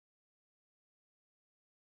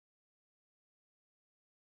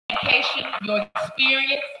education, your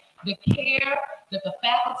experience, the care that the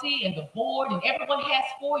faculty and the board and everyone has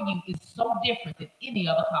for you is so different than any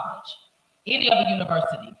other college, any other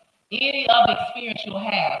university, any other experience you'll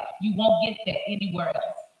have. You won't get that anywhere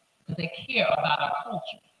else because they care about our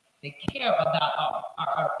culture. They care about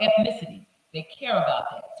our ethnicity. They care about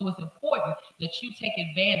that. So it's important that you take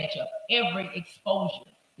advantage of every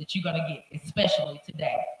exposure that you're going to get, especially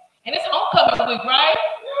today. And it's homecoming week, right?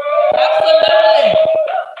 Absolutely.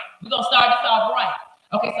 We're going to start this off right.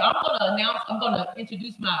 Okay, so I'm going to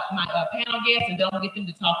introduce my panel guests, and then I'm going to get them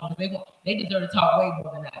to talk because they deserve to talk way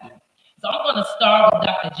more than I do. So I'm going to start with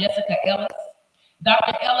Dr. Jessica Ellis.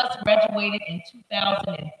 Dr. Ellis graduated in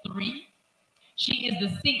 2003. She is the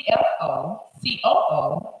COO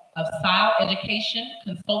of Sile Education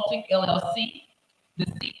Consulting LLC, the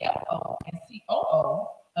CFO and COO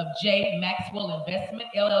of J. Maxwell Investment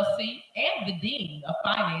LLC, and the Dean of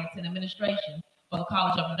Finance and Administration for the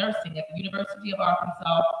College of Nursing at the University of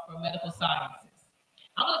Arkansas for Medical Sciences.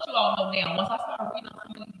 I'm going to let you all know now, once I start reading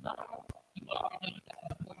some of these bios, you already know you got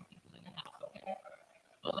some important people in the house, okay?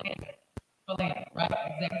 Philander, right?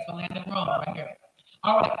 Executive Philander Rome right here.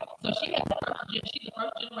 All right, so she's a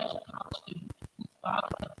first generation college student whose father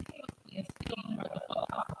continuously instilled in her the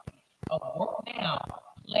philosophy of work now,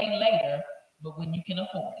 play later, but when you can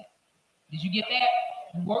afford it. Did you get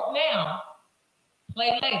that? Work now,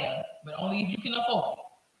 play later, but only if you can afford it.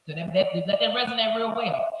 So let that resonate real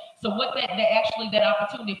well. So what that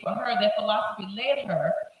opportunity for her, that philosophy led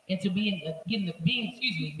her into being a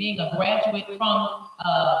graduate from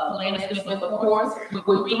Alumni Panel, of course, with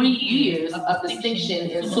 3 years of distinction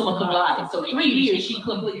in summa cum laude. So 3 years she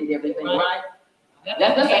completed everything, right?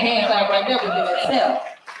 That's a hand clap right there within itself.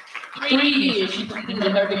 3 years she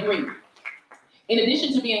completed her degree. In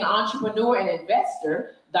addition to being an entrepreneur and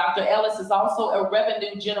investor, Dr. Ellis is also a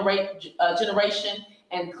revenue generation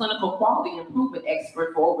and clinical quality improvement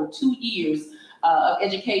expert for over 2 years of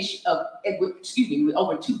education,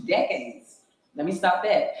 over 2 decades. Let me stop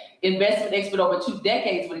that. Investment expert over 2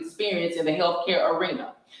 decades with experience in the healthcare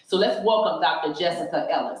arena. So let's welcome Dr. Jessica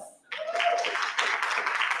Ellis.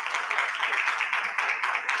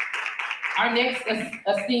 Our next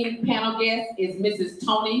esteemed panel guest is Mrs.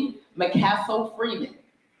 Toni McCassell Freeman.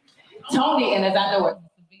 Toni, and as I know it,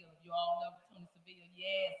 you all know Toni Seville,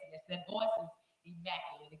 yes, that voice is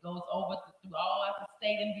immaculate. It goes over through all the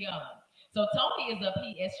state and beyond. So Toni is a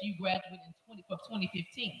PSU graduate in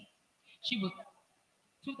 2015. She was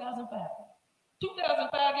 2005.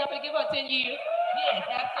 2005, y'all better give her 10 years. Yes,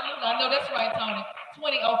 absolutely. I know that's right, Toni.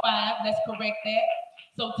 2005, let's correct that.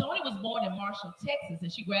 So Toni was born in Marshall, Texas,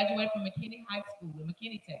 and she graduated from McKinney High School in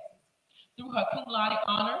McKinney, Texas. Through her cum laude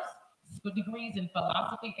honors with degrees in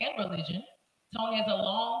philosophy and religion, Toni has a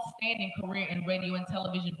long-standing career in radio and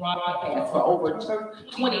television broadcast for over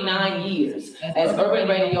 29 years as urban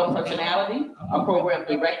radio personality, a program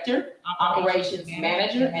director, operations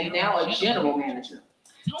manager, and now a general manager.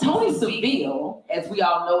 Toni Seville, as we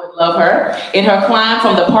all know and love her, in her climb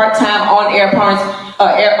from the part-time on-air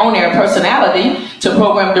personality to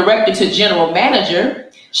program director to general manager,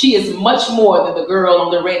 she is much more than the girl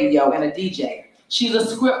on the radio and a DJ. She's a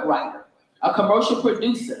script writer, a commercial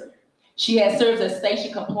producer. She has served as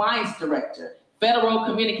station compliance director, Federal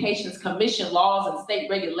Communications Commission laws and state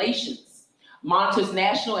regulations, monitors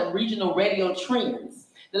national and regional radio trends.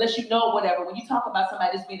 To let you know, whatever, when you talk about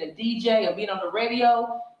somebody that's being a DJ or being on the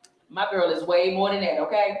radio, my girl is way more than that,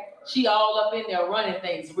 okay? She all up in there running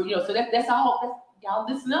things, so that's all. Y'all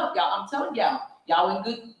listen up, y'all. I'm telling y'all in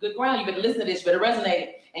good ground. You better listen to this, you better resonate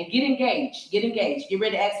it, and get engaged, get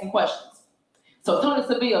ready to ask some questions. So Toni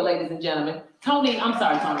Seville, ladies and gentlemen. Toni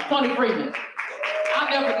Freeman. I'll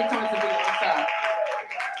never forget Toni Seville, I'm sorry.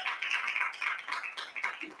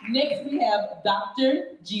 Next, we have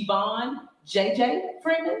Dr. Jevon JJ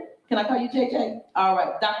Freeman. Can I call you JJ? All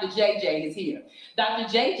right, Dr. JJ is here. Dr.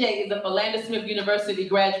 JJ is a Philander Smith University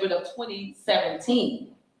graduate of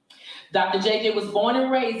 2017. Dr. JJ was born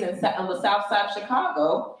and raised on the south side of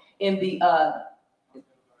Chicago in the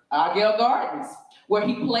Argyle Gardens, where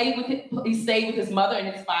he stayed with his mother and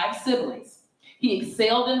his 5 siblings. He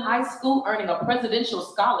excelled in high school, earning a presidential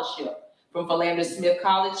scholarship from Philander Smith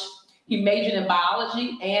College. He majored in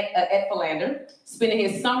biology at Philander, spending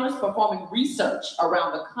his summers performing research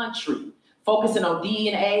around the country, focusing on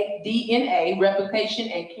DNA replication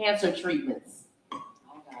and cancer treatments. Oh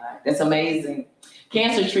God, that's amazing.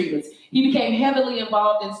 Cancer treatments. He became heavily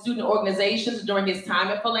involved in student organizations during his time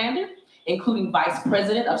at Philander, including vice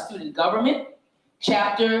president of student government,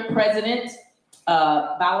 chapter president,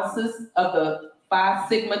 balances of the Phi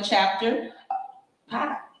Sigma chapter.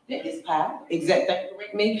 That is Pi. Exactly.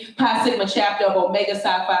 Correct me. Pi Sigma chapter of Omega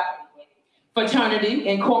Psi Phi Fraternity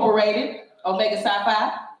Incorporated. Omega Psi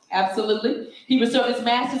Phi. Absolutely. He received his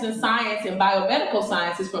master's in science and biomedical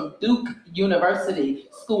sciences from Duke University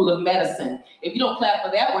School of Medicine. If you don't clap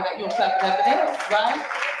for that one, you don't clap for nothing else, right?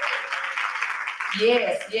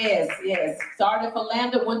 Yes. Sergeant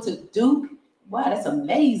Philander went to Duke. Wow, that's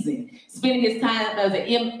amazing. Spending his time as an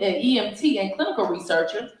EMT and clinical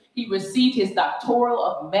researcher, he received his Doctor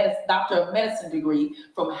of Medicine degree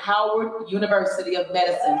from Howard University of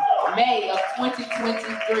Medicine, May of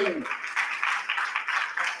 2023.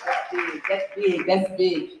 That's big.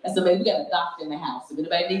 That's amazing. We got a doctor in the house. If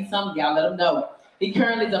anybody needs something, y'all let them know. He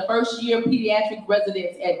currently is a first-year pediatric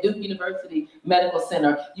resident at Duke University Medical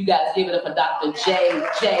Center. You guys give it up for Dr. J.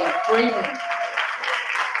 Freeman.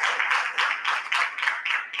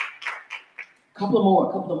 Couple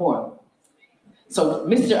more. So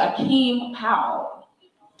Mr. Akeem Powell.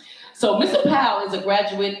 So Mr. Powell is a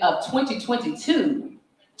graduate of 2022,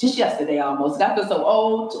 just yesterday almost. I feel so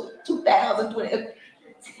old, 2020.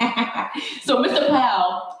 So Mr.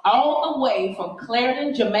 Powell, all the way from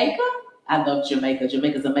Clarendon, Jamaica. I love Jamaica.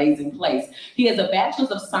 Jamaica's an amazing place. He has a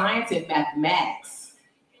bachelor's of science in mathematics.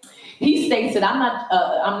 He states that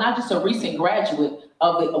I'm not just a recent graduate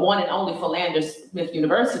of the one and only Philander Smith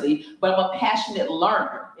University, but I'm a passionate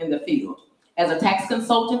learner in the field. As a tax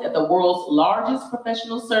consultant at the world's largest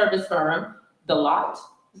professional service firm, Deloitte.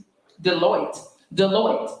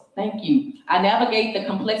 Thank you. I navigate the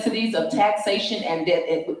complexities of taxation and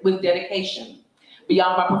with dedication.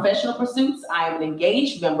 Beyond my professional pursuits, I am an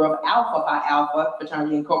engaged member of Alpha Phi Alpha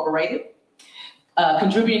Fraternity Incorporated,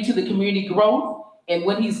 contributing to the community growth. And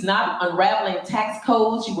when he's not unraveling tax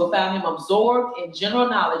codes, you will find him absorbed in general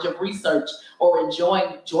knowledge of research or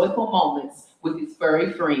enjoying joyful moments with his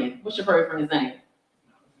furry friend. What's your furry friend's name?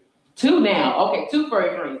 Two now. Okay, two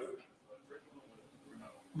furry friends.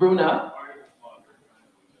 Bruno.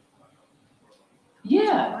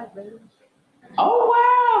 Yeah. Oh,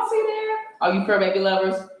 wow. See there? Are you fur baby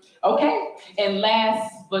lovers? Okay. And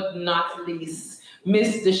last but not least,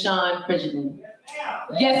 Miss Deshawn Pridgeon.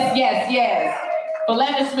 Yes.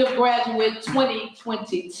 Philander Smith graduate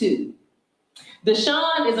 2022.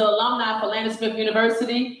 Deshawn is an alumni of Philander Smith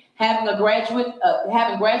University, having graduated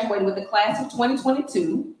with the class of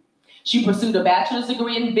 2022. She pursued a bachelor's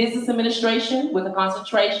degree in business administration with a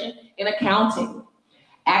concentration in accounting.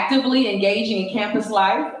 Actively engaging in campus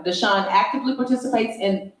life, Deshawn actively participated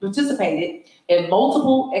in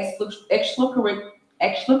multiple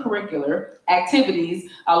extracurricular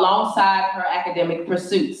activities alongside her academic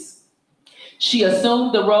pursuits. She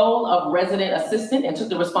assumed the role of resident assistant and took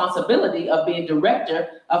the responsibility of being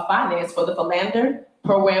director of finance for the Philander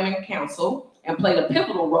Programming Council and played a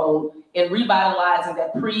pivotal role in revitalizing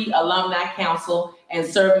that pre-alumni council and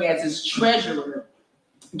serving as its treasurer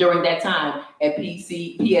during that time at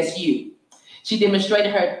PSU. She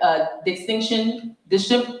demonstrated her distinction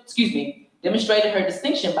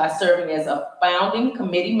by serving as a founding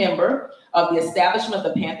committee member of the establishment of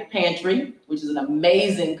the Panther Pantry, which is an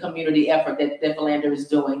amazing community effort that Philander is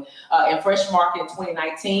doing. In Fresh Market in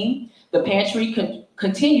 2019, the pantry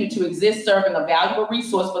continued to exist, serving a valuable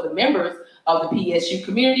resource for the members of the PSU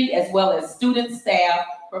community, as well as students, staff,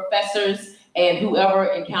 professors, and whoever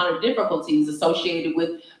encountered difficulties associated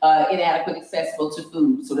with inadequate accessible to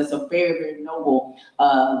food. So that's a very, very noble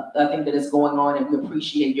thing that is going on, and we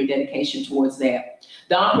appreciate your dedication towards that.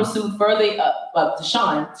 Deshawn pursued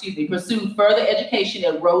further education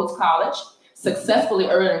at Rhodes College, successfully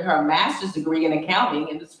earning her master's degree in accounting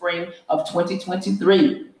in the spring of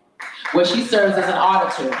 2023, where she serves as an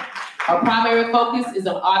auditor. Her primary focus is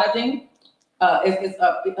on auditing.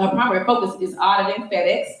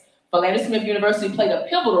 FedEx. Philander Smith University played a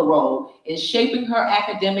pivotal role in shaping her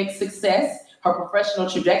academic success, her professional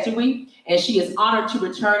trajectory, and she is honored to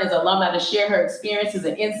return as alumni to share her experiences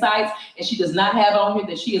and insights. And she does not have on here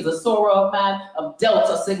that she is a soror of mine of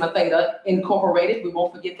Delta Sigma Theta Incorporated. We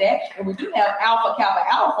won't forget that. And we do have Alpha Kappa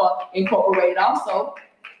Alpha Incorporated also.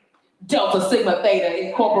 Delta Sigma Theta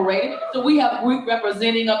Incorporated. So we have a group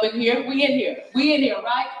representing up in here. We in here,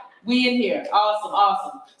 right? We in here.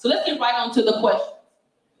 Awesome. So let's get right on to the question.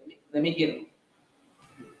 Let me get them.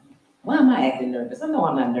 Why am I acting nervous? I know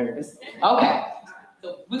I'm not nervous. Okay,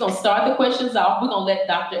 so we're gonna start the questions off. We're gonna let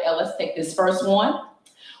Dr. Ellis take this first one.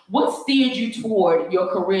 What steered you toward your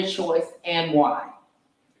career choice and why?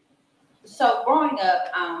 So growing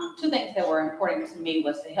up, two things that were important to me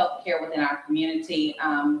was the healthcare within our community.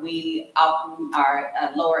 We often are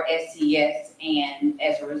lower SCS, and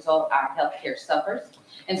as a result, our healthcare suffers.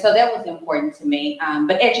 And so that was important to me.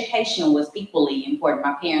 But education was equally important.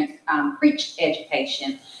 My parents preached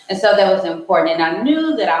education, and so that was important. And I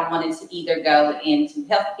knew that I wanted to either go into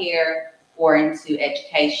healthcare or into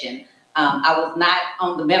education. I was not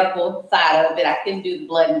on the medical side of it. I couldn't do the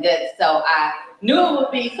blood and guts, so I knew it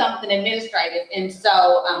would be something administrative. And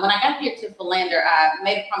so when I got here to Philander, I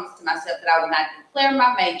made a promise to myself that I would not declare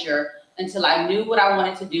my major until I knew what I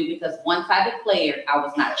wanted to do, because once I declared, I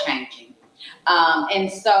was not changing.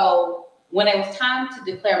 And so when it was time to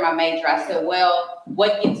declare my major, I said, well,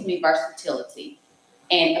 what gives me versatility?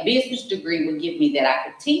 And a business degree would give me that I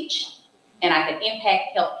could teach and I could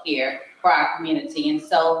impact healthcare for our community. And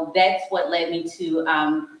so that's what led me to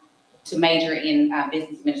major in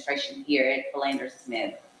business administration here at Philander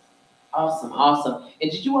Smith. Awesome, awesome.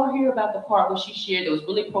 And did you all hear about the part where she shared that was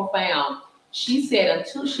really profound? She said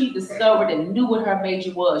until she discovered and knew what her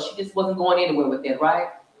major was, she just wasn't going anywhere with it, right?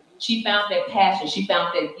 She found that passion, she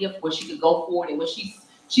found that gift where she could go forward, and when she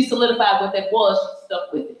solidified what that was, she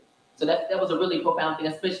stuck with it. So that was a really profound thing,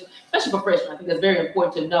 especially for freshmen. I think that's very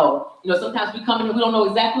important to know. You know, sometimes we come in here, we don't know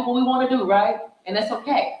exactly what we want to do, right? And that's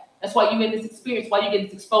okay. That's why you get this experience, why you get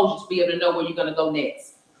this exposure to be able to know where you're going to go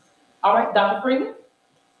next. All right, Dr. Freeman?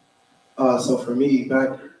 So for me,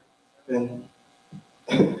 back when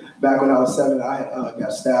I was 7, I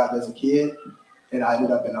got stabbed as a kid, and I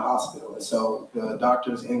ended up in the hospital. And so the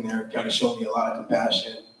doctors in there kind of showed me a lot of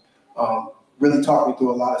compassion, really taught me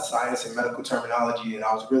through a lot of science and medical terminology, and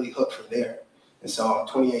I was really hooked from there. And so I'm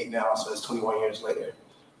 28 now, so it's 21 years later.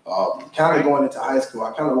 Kind of going into high school,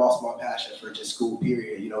 I kind of lost my passion for just school,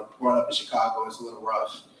 period. You know, growing up in Chicago, it's a little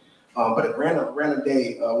rough. But a random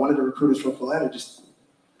day, one of the recruiters from Philander just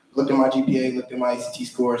looked at my GPA, looked at my ACT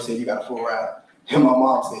score, and said, you got a full ride. And my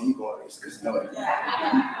mom said, you going to this? No,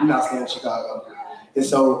 you're not staying in Chicago. And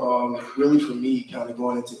so really for me, kind of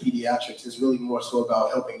going into pediatrics is really more so about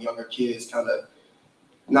helping younger kids kind of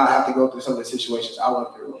not have to go through some of the situations I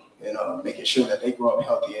went through, and making sure that they grow up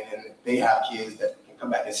healthy and then they have kids that can come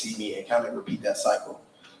back and see me and kind of repeat that cycle,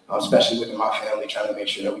 especially within my family, trying to make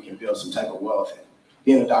sure that we can build some type of wealth. And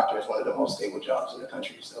being a doctor is one of the most stable jobs in the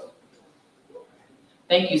country. So.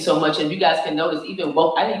 Thank you so much. And you guys can notice, even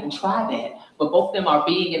both, I didn't even try that, but both of them are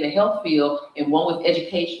being in the health field, and one with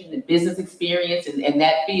education and business experience and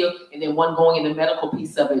that field, and then one going in the medical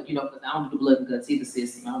piece of it, you know, because I don't do blood and guts either,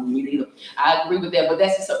 sis. I don't need either. I agree with that, but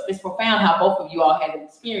that's just, it's profound how both of you all had an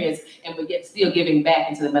experience, and but yet still giving back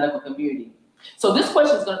into the medical community. So this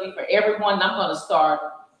question is going to be for everyone, and I'm going to start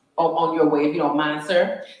on your way, if you don't mind,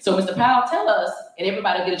 sir. So Mr. Powell, tell us, and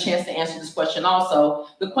everybody will get a chance to answer this question also.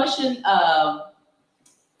 The question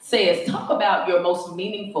says, talk about your most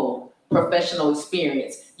meaningful professional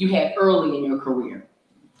experience you had early in your career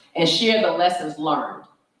and share the lessons learned.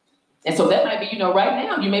 And so that might be, you know, right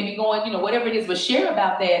now you may be going, you know, whatever it is, but share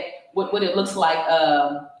about that, what it looks like,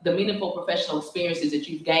 the meaningful professional experiences that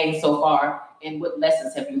you've gained so far, and what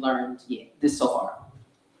lessons have you learned this so far?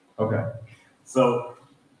 Okay, so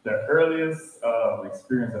the earliest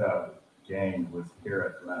experience that I've gained was here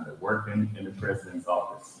at Philander, working in the president's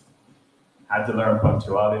office. Had to learn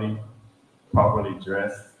punctuality, properly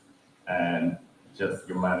dressed, and just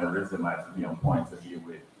your mannerism had to be on point to be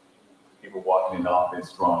with people walking in the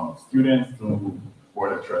office, from students to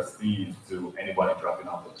board of trustees to anybody dropping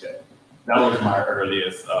off a check. That was my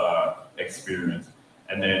earliest experience.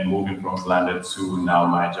 And then moving from Philander to now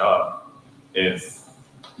my job is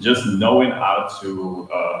just knowing how to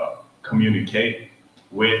communicate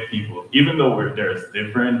with people. Even though there's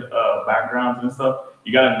different backgrounds and stuff,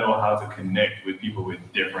 you gotta know how to connect with people with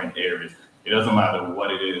different areas. It doesn't matter what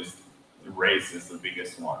it is, race is the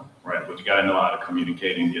biggest one, right? But you gotta know how to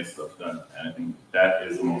communicate and get stuff done. And I think that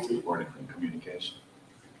is the most important thing, communication.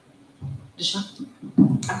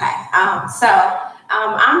 Okay,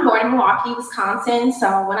 I'm born in Milwaukee, Wisconsin.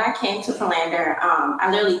 So when I came to Philander, I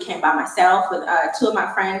literally came by myself with 2 of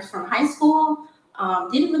my friends from high school.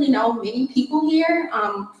 Didn't really know many people here.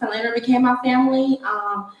 Philander became my family.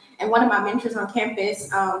 And one of my mentors on campus,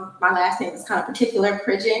 my last name is kind of particular,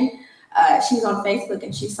 Pridgeon. She was on Facebook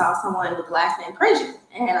and she saw someone with the last name Pridgeon.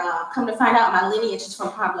 And come to find out, my lineage is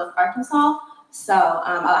from Pine Bluff, Arkansas. So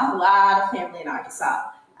I have a lot of family in Arkansas.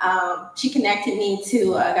 She connected me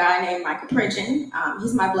to a guy named Michael Pridgeon.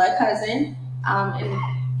 He's my blood cousin.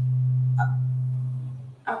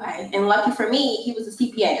 And lucky for me, he was a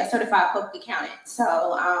CPA, a certified public accountant. So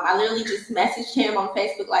I literally just messaged him on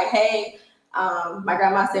Facebook like, hey, my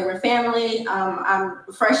grandma said we're family. I'm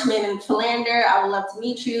a freshman in Philander. I would love to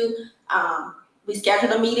meet you. We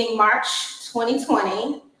scheduled a meeting March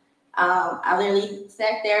 2020. I literally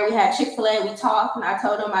sat there, we had Chick-fil-A, we talked, and I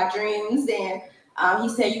told him my dreams, and he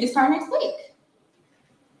said, you can start next week.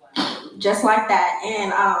 Just like that.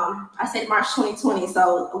 And I said March 2020,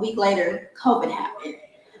 so a week later, COVID happened.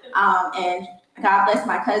 And God bless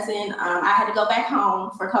my cousin. I had to go back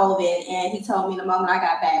home for COVID, and he told me the moment I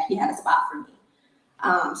got back, he had a spot for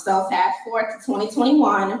me. So fast forward to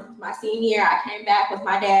 2021, my senior year, I came back with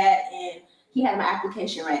my dad, and he had my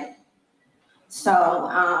application ready. So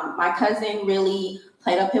my cousin really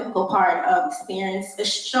played a pivotal part of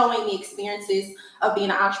showing me experiences of being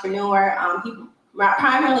an entrepreneur. He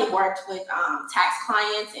primarily worked with tax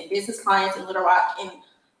clients and business clients in Little Rock and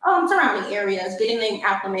surrounding areas, getting them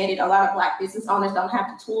acclimated. A lot of Black business owners don't have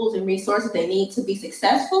the tools and resources they need to be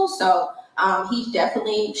successful. So he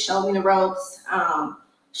definitely showed me the ropes,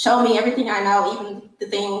 showed me everything I know, even the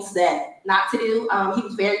things that not to do. He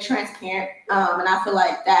was very transparent, and I feel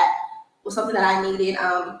like that was something that I needed.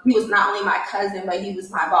 He was not only my cousin, but he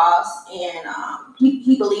was my boss, and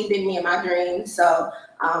he believed in me and my dreams. So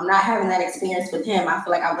not having that experience with him, I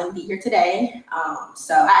feel like I wouldn't be here today.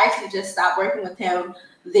 So I actually just stopped working with him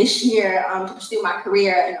this year to pursue my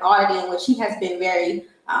career in auditing, which he has been very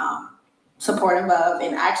supportive of,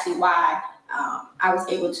 and actually why I was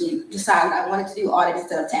able to decide that I wanted to do audit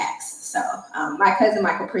instead of tax. So my cousin,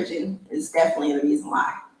 Michael Pridgeon, is definitely the reason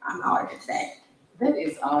why I'm an auditor today. That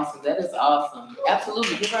is awesome. That is awesome.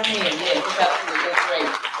 Absolutely. Give her a hand. Yes, absolutely. That's great.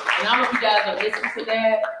 And I don't know if you guys are listening to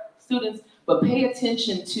that, students, but pay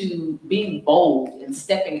attention to being bold and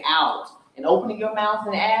stepping out and opening your mouth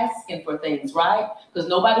and asking for things, right? Because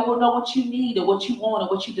nobody will know what you need or what you want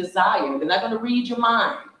or what you desire. They're not going to read your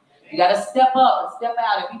mind. You got to step up and step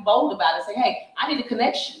out and be bold about it. Say, hey, I need a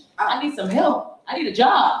connection. I need some help. I need a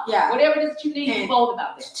job. Yeah. Whatever it is that you need, be bold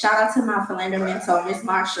about it. Shout out to my philander mentor, Miss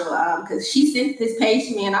Marshall, because she sent this page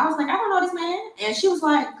to me, and I was like, I don't know this man. And she was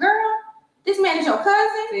like, girl, this man is your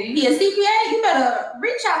cousin. See? He a CPA. You better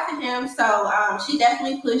reach out to him. So she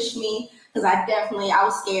definitely pushed me, because I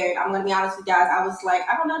was scared. I'm going to be honest with you guys. I was like,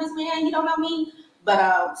 I don't know this man. He don't know me.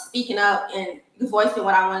 But speaking up and voicing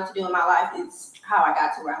what I wanted to do in my life is how I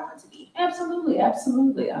got to where I wanted to be. Absolutely.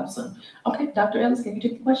 Absolutely. Awesome. Okay, Dr. Ellis, can you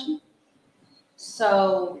take the question?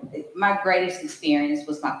 So my greatest experience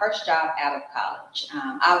was my first job out of college.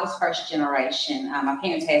 I was first generation. My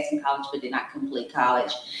parents had some college but did not complete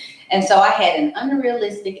college. And so I had an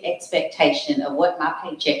unrealistic expectation of what my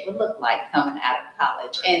paycheck would look like coming out of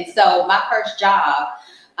college. And so my first job,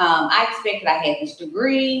 I expected I had this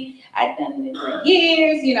degree. I'd done it in 3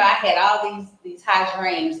 years. You know, I had all these high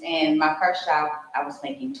dreams. And my first job, I was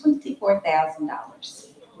making $24,000.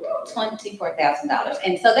 $24,000.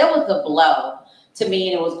 And so that was a blow to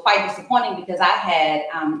me, and it was quite disappointing because I had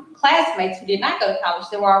classmates who did not go to college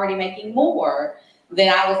that were already making more than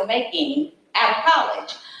I was making out of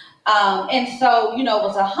college. And so, you know, it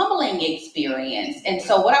was a humbling experience. And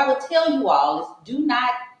so what I would tell you all is do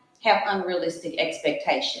not have unrealistic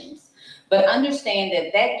expectations, but understand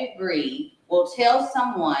that that degree will tell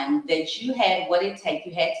someone that you had what it takes,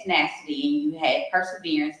 you had tenacity and you had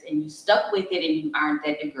perseverance and you stuck with it and you earned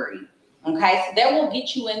that degree. Okay, so that will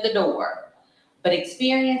get you in the door. But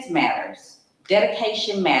experience matters,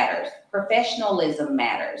 dedication matters, professionalism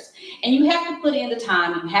matters. And you have to put in the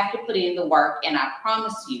time, you have to put in the work, and I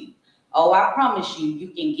promise you, you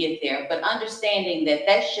can get there. But understanding that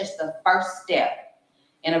that's just the first step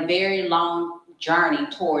in a very long journey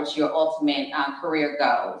towards your ultimate career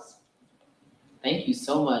goals. Thank you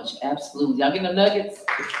so much. Absolutely. Y'all getting the nuggets?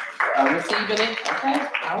 Receiving it? Okay.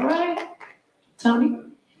 All right. Tony?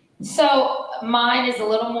 So mine is a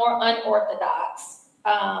little more unorthodox.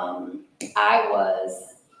 I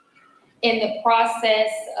was in the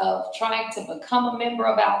process of trying to become a member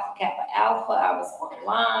of Alpha Kappa Alpha. I was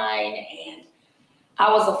online and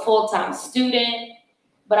I was a full-time student,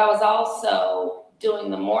 but I was also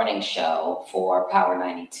doing the morning show for Power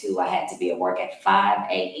 92. I had to be at work at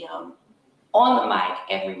 5 a.m. on the mic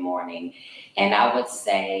every morning. And I would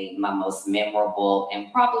say my most memorable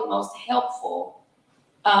and probably most helpful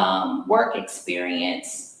work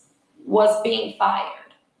experience was being fired.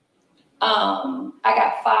 I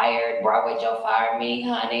got fired. Broadway Joe fired me,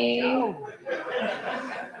 honey.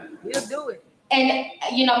 We'll do it. And,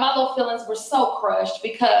 you know, my little feelings were so crushed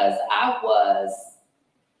because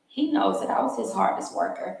he knows that I was his hardest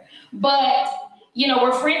worker. But, you know,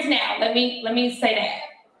 we're friends now. Let me say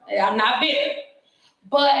that. I'm not bitter.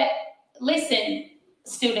 But listen,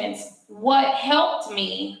 students, what helped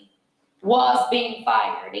me was being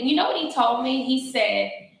fired. And you know what he told me? He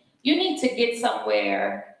said, you need to get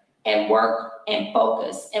somewhere and work and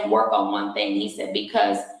focus and work on one thing. He said,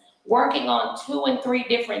 because working on 2 and 3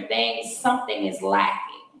 different things, something is lacking.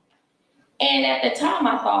 And at the time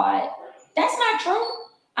I thought, that's not true.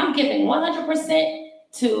 I'm giving 100%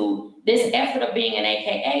 to this effort of being an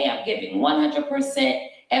AKA. I'm giving 100%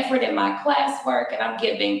 effort in my classwork, and I'm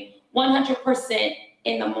giving 100%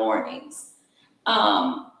 in the mornings.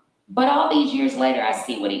 But all these years later, I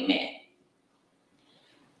see what he meant.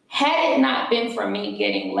 Had it not been for me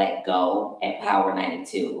getting let go at Power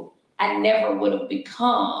 92, I never would have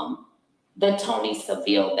become the Tony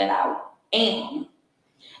Seville that I am.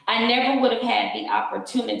 I never would have had the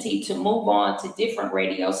opportunity to move on to different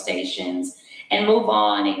radio stations and move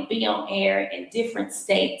on and be on air in different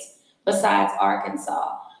states besides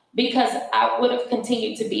Arkansas, because I would have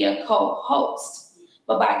continued to be a co-host.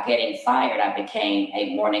 But by getting fired, I became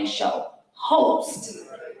a morning show host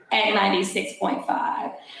at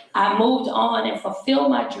 96.5. I moved on and fulfilled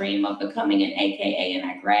my dream of becoming an AKA, and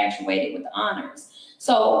I graduated with honors.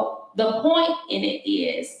 So the point in it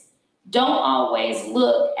is, don't always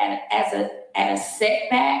look at a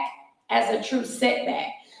setback as a true setback.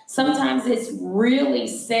 Sometimes it's really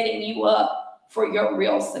setting you up for your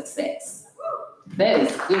real success. That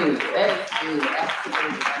is good. That is good.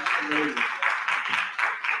 Absolutely. Absolutely.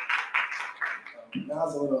 Now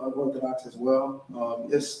it's a little unorthodox as well.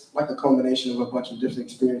 It's like a culmination of a bunch of different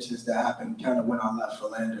experiences that happened kind of when I left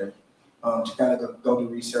Philander, to kind of go do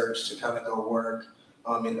research, to kind of go work,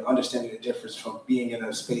 and understanding the difference from being in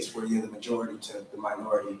a space where you're the majority to the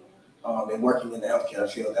minority, and working in the healthcare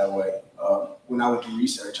field that way. When I would do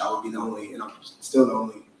research, I would be the only, and I'm still the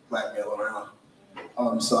only Black male around.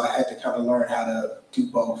 So I had to kind of learn how to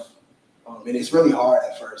do both. And it's really hard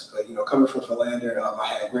at first, but coming from Philander, I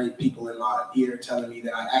had great people in my ear telling me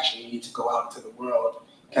that I actually need to go out into the world,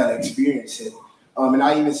 kind of experience it. And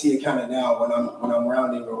I even see it kind of now when I'm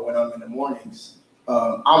rounding or when I'm in the mornings.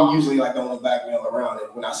 I'm usually like the only Black male around,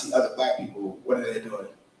 and when I see other Black people, what are they doing?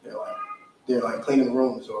 They're like cleaning the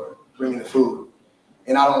rooms or bringing the food,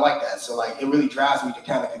 and I don't like that. So like it really drives me to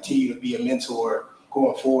kind of continue to be a mentor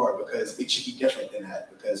going forward, because it should be different than that,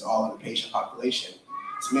 because all of the patient population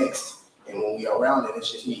is mixed. And when we are around it,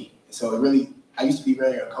 it's just me. And so I used to be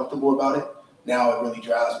very uncomfortable about it. Now it really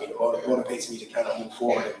drives me, motivates me to kind of move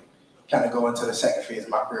forward and kind of go into the second phase of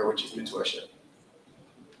my career, which is mentorship.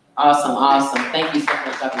 Awesome, awesome. Thank you so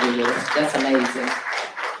much, Dr. Williams. That's amazing.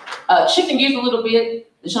 Shifting gears a little bit,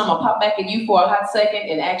 Deshaun, I'm gonna pop back at you for a hot second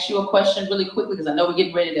and ask you a question really quickly, because I know we're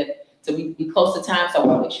getting ready to be close to time, so I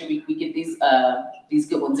want to make sure we get these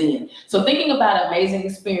good ones in. So thinking about amazing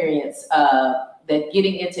experience, that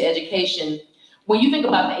getting into education, when you think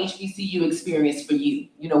about the HBCU experience for you,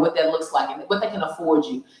 what that looks like and what that can afford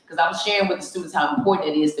you. Because I was sharing with the students how important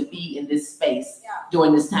it is to be in this space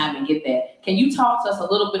during this time and get that. Can you talk to us a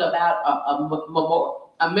little bit about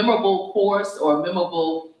a memorable course or a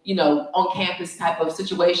memorable, on-campus type of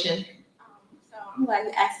situation? So I'm glad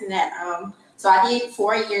you asked me that. So I did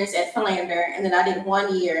 4 years at Philander, and then I did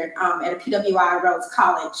 1 year at a PWI Rhodes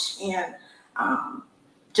College. And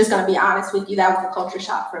just gonna be honest with you, that was a culture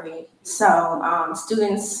shock for me. So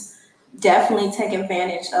students definitely take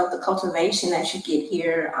advantage of the cultivation that you get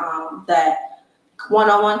here, that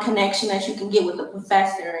one-on-one connection that you can get with the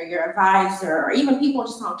professor, your advisor, or even people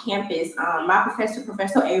just on campus. My professor,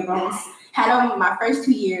 Professor Abrams, had him my first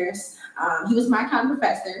 2 years. He was my accounting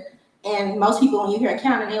professor, and most people, when you hear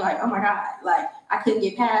accounting, they're like, oh my God, like I couldn't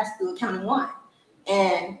get past through accounting 1.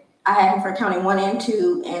 And I had him for accounting 1 and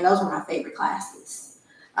 2, and those were my favorite classes.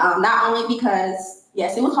 Not only because,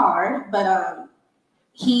 yes, it was hard, but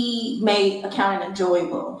he made accounting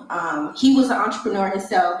enjoyable. He was an entrepreneur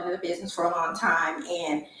himself in the business for a long time,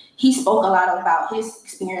 and he spoke a lot about his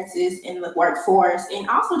experiences in the workforce and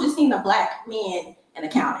also just seeing the Black men in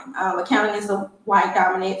accounting. Accounting is a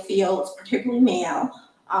white-dominated field, particularly male.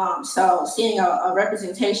 So seeing a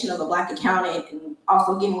representation of a Black accountant and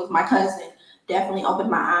also getting with my cousin definitely opened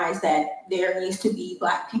my eyes that there needs to be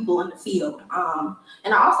Black people in the field.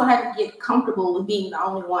 And I also had to get comfortable with being the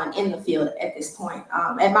only one in the field at this point.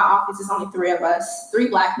 At my office, it's only 3 of us, 3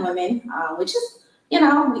 Black women, which is, we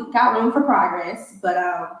got room for progress. But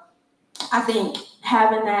I think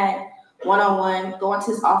having that one-on-one, going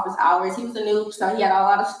to his office hours, he was a noob, so he had a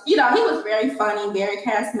lot of, he was very funny, very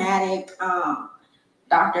charismatic.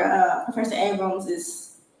 Professor Abrams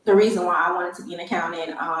is the reason why I wanted to be an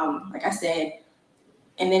accountant, like I said,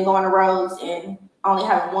 and then going to Rhodes and only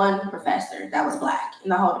having 1 professor that was Black in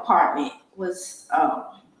the whole department was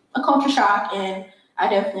a culture shock. And I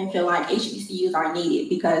definitely feel like HBCUs are needed,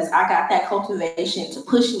 because I got that cultivation to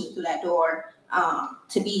push me through that door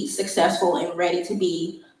to be successful and ready to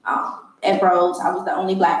be at Rhodes. I was the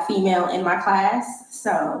only Black female in my class,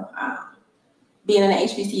 so being in the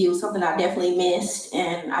HBCU is something I definitely missed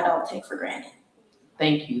and I don't take for granted.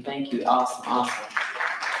 Thank you. Awesome.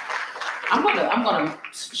 I'm gonna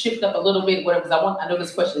shift up a little bit, because I know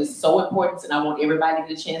this question is so important, and I want everybody to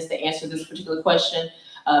get a chance to answer this particular question,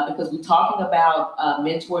 because we're talking about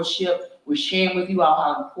mentorship. We're sharing with you all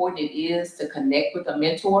how important it is to connect with a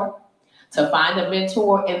mentor, to find a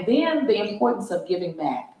mentor, and then the importance of giving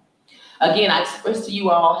back. Again, I expressed to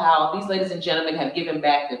you all how these ladies and gentlemen have given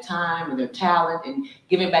back their time and their talent and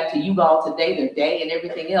giving back to you all today, their day and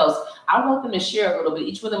everything else. I want them to share a little bit.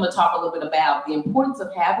 Each of them will talk a little bit about the importance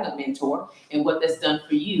of having a mentor and what that's done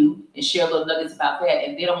for you, and share little nuggets about that.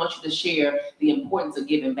 And then I want you to share the importance of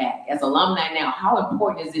giving back. As alumni now, how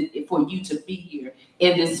important is it for you to be here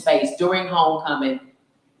in this space during homecoming?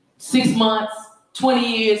 6 months,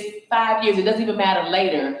 20 years, 5 years, it doesn't even matter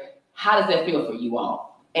later. How does that feel for you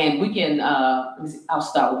all? And we can, I'll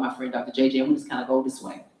start with my friend, Dr. JJ, and we'll just kind of go this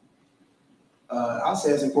way. I'll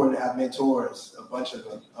say it's important to have mentors, a bunch of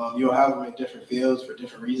them. You'll have them in different fields for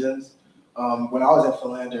different reasons. When I was at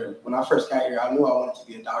Philander, when I first got here, I knew I wanted to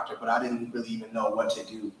be a doctor, but I didn't really even know what to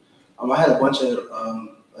do. I had a bunch of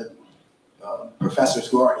professors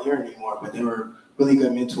who aren't here anymore, but they were really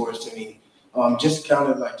good mentors to me. Just kind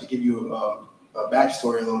of like to give you a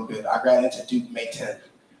backstory a little bit, I got into Duke May 10th.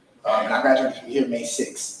 And I graduated from here May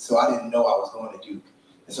 6th, so I didn't know I was going to Duke.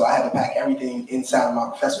 And so I had to pack everything inside of my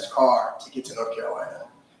professor's car to get to North Carolina.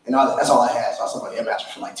 And that's all I had, so I was on my air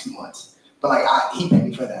mattress for like 2 months. But he paid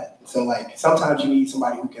me for that. So sometimes you need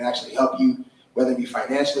somebody who can actually help you, whether it be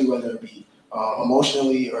financially, whether it be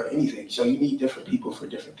emotionally or anything. So you need different people for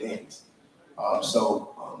different things.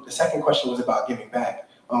 The second question was about giving back.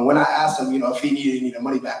 When I asked him, if he needed any of the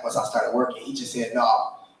money back once I started working, he just said,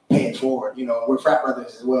 no, pay it forward. We're frat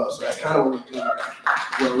brothers as well, so that's kind of what we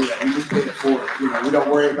do. We just pay it forward. We don't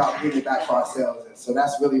worry about giving it back for ourselves, and so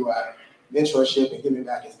that's really why mentorship and giving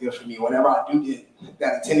back is good for me. Whenever I do get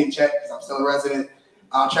that attending check, because I'm still a resident,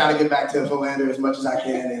 I'll try to get back to Philander as much as I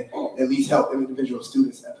can, and at least help individual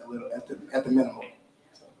students at the minimum.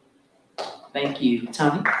 Thank you,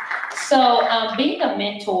 Tony. So being a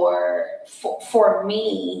mentor, for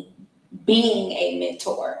me, being a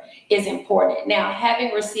mentor is important. Now,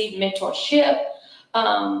 having received mentorship,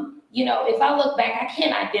 if I look back, I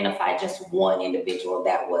can't identify just one individual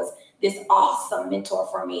that was this awesome mentor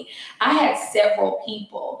for me. I had several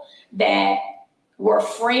people that were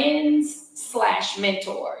friends /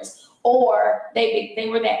 mentors, or they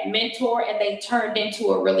were that mentor and they turned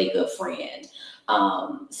into a really good friend.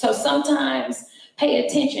 So sometimes pay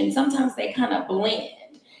attention. Sometimes they kind of blend.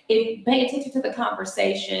 Pay attention to the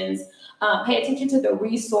conversations, pay attention to the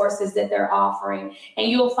resources that they're offering, and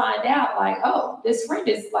you'll find out oh, this friend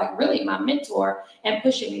is really my mentor and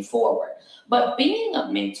pushing me forward. But being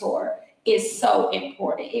a mentor is so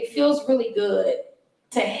important. It feels really good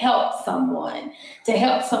to help someone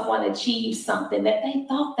achieve something that they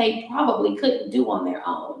thought they probably couldn't do on their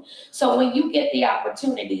own. So when you get the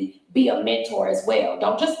opportunity, be a mentor as well.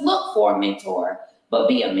 Don't just look for a mentor, but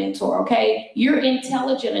be a mentor, okay? You're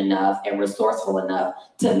intelligent enough and resourceful enough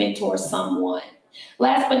to mentor someone.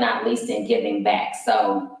 Last but not least, in giving back.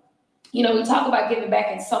 So, we talk about giving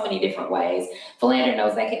back in so many different ways. Philander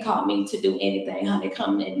knows they can call me to do anything, honey.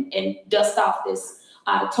 Come and dust off this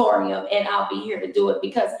auditorium, and I'll be here to do it,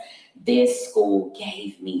 because this school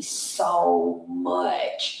gave me so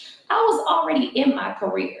much. I was already in my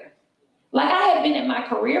career. I had been in my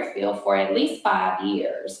career field for at least 5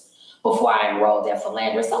 years before I enrolled at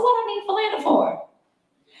Philander. So what I need Philander for?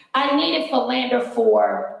 I needed Philander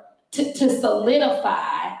to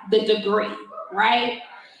solidify the degree, right?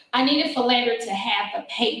 I needed Philander to have the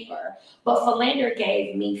paper, but Philander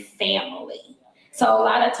gave me family. So a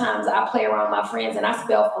lot of times I play around with my friends and I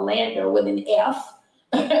spell Philander with an F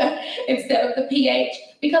instead of the PH,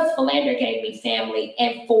 because Philander gave me family,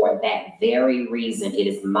 and for that very reason, it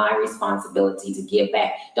is my responsibility to give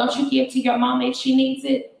back. Don't you give to your mom if she needs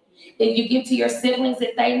it? If you give to your siblings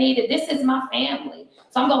if they need it? This is my family.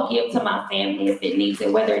 So I'm going to give to my family if it needs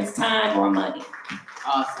it, whether it's time or money.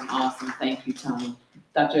 Awesome. Thank you, Tony.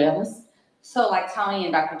 Dr. Evans? So like Tony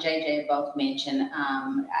and Dr. JJ both mentioned,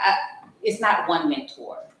 it's not one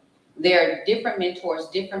mentor. There are different mentors,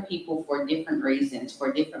 different people for different reasons,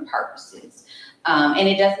 for different purposes. And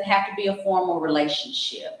it doesn't have to be a formal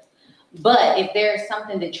relationship. But if there's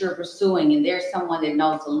something that you're pursuing and there's someone that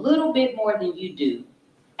knows a little bit more than you do,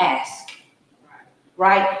 ask,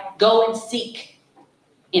 right? Go and seek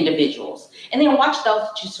individuals. And then watch those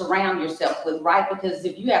that you surround yourself with, right? Because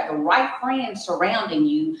if you have the right friends surrounding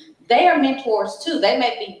you, they are mentors too.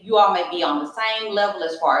 You all may be on the same level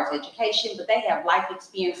as far as education, but they have life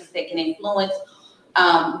experiences that can influence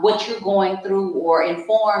what you're going through or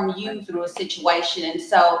inform you through a situation. And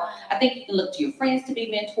so I think you can look to your friends to be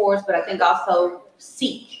mentors, but I think also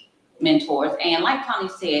seek mentors. And like Tony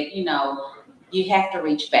said, you know, you have to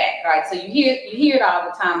reach back, right? So you hear it all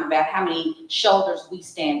the time about how many shoulders we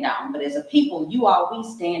stand on, but as a people, we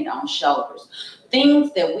stand on shoulders.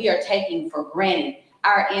 Things that we are taking for granted,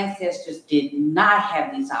 our ancestors did not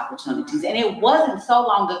have these opportunities, and it wasn't so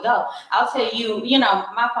long ago. I'll tell you, you know,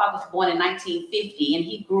 my father was born in 1950, and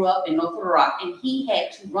he grew up in North Little Rock, and he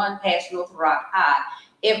had to run past North Little Rock High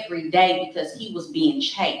every day because he was being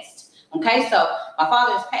chased. Okay, so my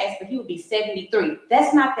father is passed, but he would be 73.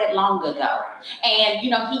 That's not that long ago. And, you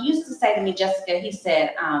know, he used to say to me, Jessica, he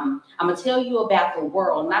said, I'm going to tell you about the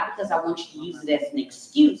world, not because I want you to use it as an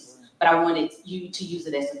excuse, but I wanted you to use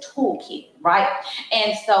it as a toolkit, right?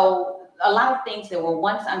 And so a lot of things that were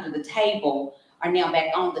once under the table are now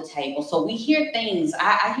back on the table. So we hear things,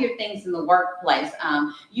 I hear things in the workplace.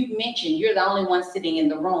 You mentioned you're the only one sitting in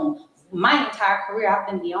the room. My entire career, I've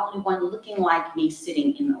been the only one looking like me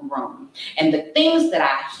sitting in the room. And the things that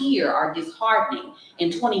I hear are disheartening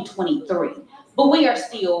in 2023, but we are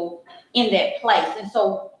still in that place. And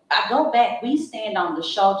so I go back, we stand on the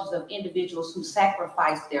shoulders of individuals who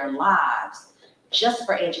sacrificed their lives just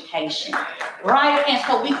for education, right? And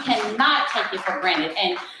so we cannot take it for granted.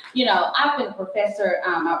 And, you know, I've been a professor,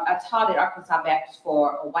 I taught at Arkansas Baptist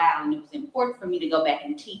for a while, and it was important for me to go back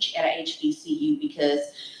and teach at a HBCU because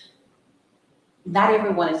not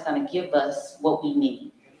everyone is going to give us what we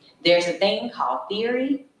need. There's a thing called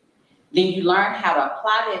theory. Then you learn how to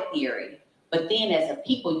apply that theory. But then as a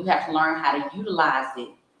people, you have to learn how to utilize it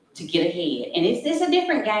to get ahead. And it's a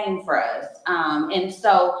different game for us. And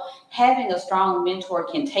so having a strong mentor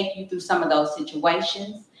can take you through some of those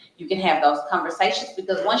situations. You can have those conversations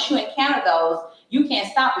because once you encounter those, you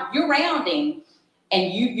can't stop. If you're rounding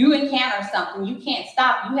and you encounter something, you can't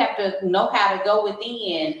stop. You have to know how to go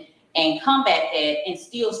within and combat that and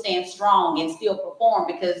still stand strong and still perform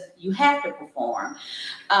because you have to perform.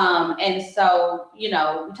 And so, you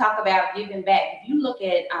know, we talk about giving back. If you look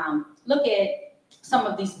at some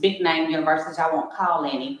of these big name universities, I won't call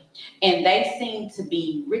any, and they seem to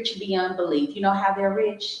be rich beyond belief. You know how they're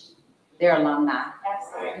rich? They're alumni.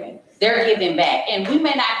 Absolutely. They're giving back. And we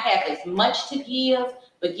may not have as much to give,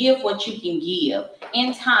 but give what you can give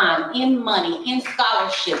in time, in money, in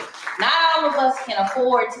scholarships. Not all of us can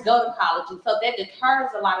afford to go to college, and so that deters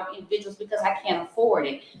a lot of individuals because I can't afford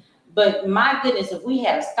it. But my goodness, if we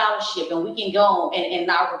had a scholarship and we can go and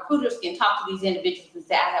our recruiters can talk to these individuals and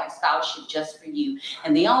say, I have a scholarship just for you.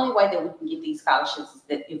 And the only way that we can get these scholarships is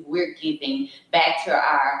that if we're giving back to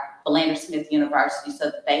our Philander Smith University so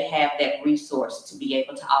that they have that resource to be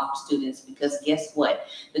able to offer students. Because guess what?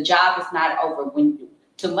 The job is not over when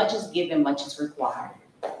too much is given, much is required.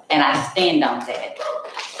 And I stand on that.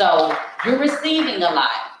 So you're receiving a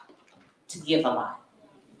lot to give a lot.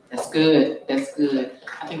 That's good. That's good.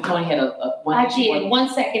 I think Tony had one. I did. 1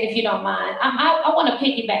 second, if you don't mind. I want to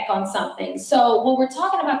piggyback on something. So when we're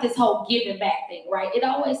talking about this whole giving back thing, right? It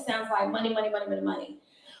always sounds like money, money, money, money, money.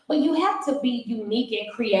 But you have to be unique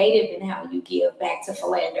and creative in how you give back to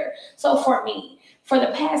Philander. So for me, for the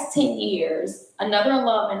past 10 years, another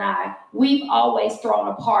alum and I, we've always thrown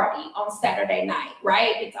a party on Saturday night,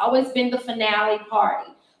 right? It's always been the finale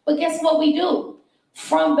party. But guess what we do?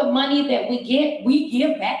 From the money that we get, we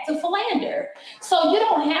give back to Philander. So you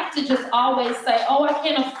don't have to just always say, oh, I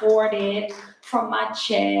can't afford it from my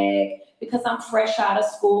check because I'm fresh out of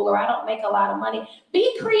school or I don't make a lot of money.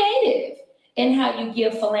 Be creative in how you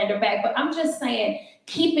give Philander back. But I'm just saying,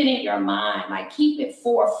 keep it in your mind, like keep it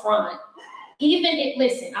forefront.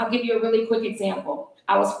 Listen, I'll give you a really quick example.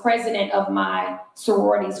 I was president of my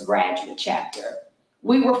sorority's graduate chapter.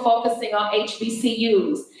 We were focusing on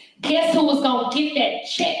HBCUs. Guess who was gonna get that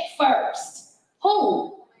check first?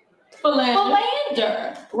 Who?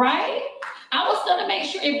 Philander, right? I was gonna make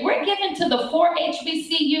sure if we're giving to the 4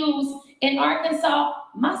 HBCUs in Arkansas,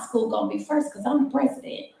 my school gonna be first because I'm the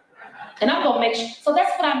president. And I'm gonna make sure, so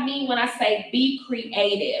that's what I mean when I say be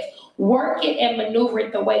creative. Work it and maneuver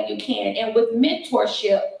it the way you can. And with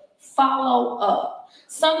mentorship, follow up.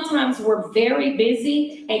 Sometimes we're very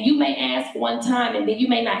busy and you may ask one time and then you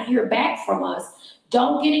may not hear back from us.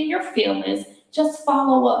 Don't get in your feelings, just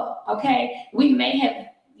follow up, okay? We may have,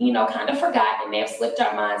 kind of forgotten, it may have slipped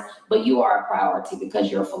our minds, but you are a priority because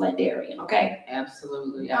you're a Philanderian, okay?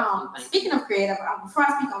 Absolutely. Speaking of creative, before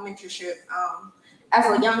I speak on mentorship, as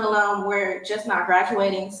a young alum, we're just not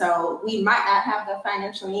graduating, so we might not have the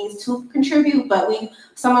financial means to contribute, but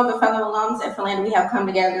some of the fellow alums at Philander, we have come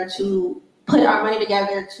together to put our money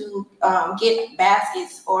together to get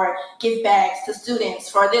baskets or gift bags to students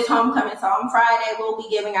for this homecoming. So on Friday, we'll be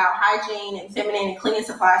giving out hygiene and feminine and cleaning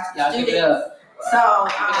supplies to the students. So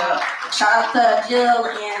shout out to Jill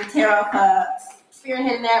and Tara for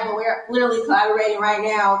spearheading that, but we're literally collaborating right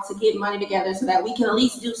now to get money together so that we can at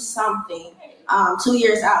least do something. 2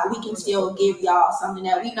 years out, we can still give y'all something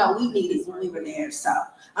that we know we needed when we were there. So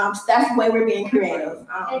that's the way we're being creative.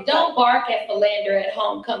 And don't bark at Philander at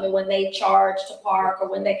homecoming when they charge to park or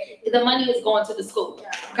when the money is going to the school.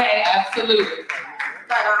 Okay, Absolutely.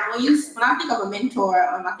 But when I think of a mentor,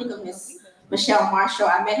 I think of Miss Michelle Marshall.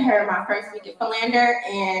 I met her my first week at Philander,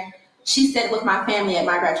 and she said it was my family at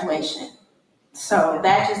my graduation. So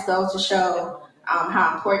that just goes to show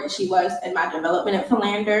how important she was in my development at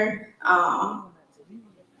Philander.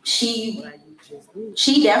 She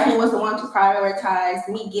definitely was the one to prioritize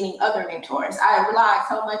me getting other mentors. I relied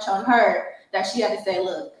so much on her that she had to say,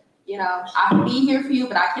 look, I can be here for you,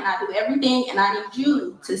 but I cannot do everything, and I need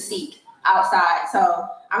you to seek outside. So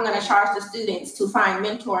I'm going to charge the students to find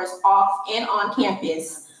mentors off and on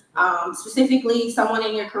campus, specifically someone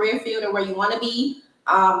in your career field or where you want to be,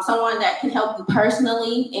 someone that can help you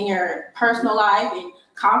personally in your personal life and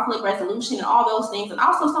conflict resolution and all those things, and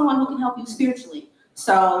also someone who can help you spiritually.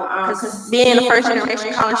 So, because being a first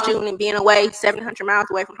generation college student and being away 700 miles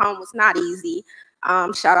away from home was not easy.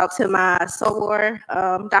 Shout out to my soror,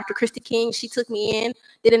 Dr. Christy King. She took me in,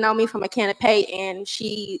 didn't know me from a can of paint, and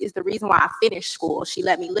she is the reason why I finished school. She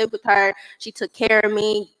let me live with her. She took care of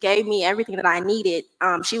me, gave me everything that I needed.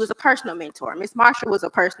 She was a personal mentor. Miss Marshall was a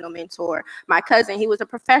personal mentor. My cousin, he was a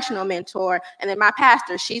professional mentor. And then my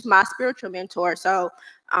pastor, she's my spiritual mentor. So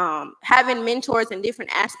having mentors in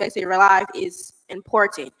different aspects of your life is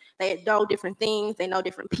important. They know different things. They know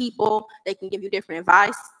different people. They can give you different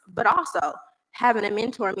advice, but also having a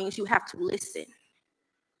mentor means you have to listen.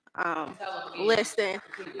 I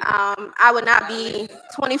would not be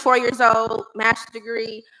 24 years old, master's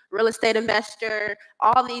degree, real estate investor,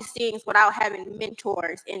 all these things without having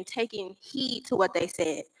mentors and taking heed to what they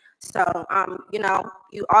said. So,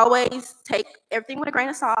 you always take everything with a grain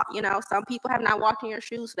of salt. Some people have not walked in your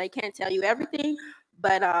shoes, so they can't tell you everything.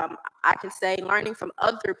 But I can say learning from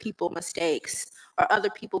other people's mistakes or other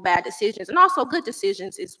people's bad decisions and also good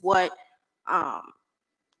decisions is what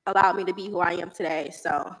allowed me to be who I am today.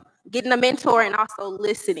 So getting a mentor and also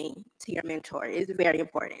listening to your mentor is very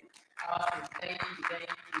important. Thank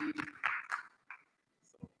you.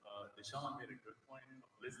 So Deshaun made a good point of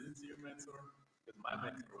listening to your mentor, because my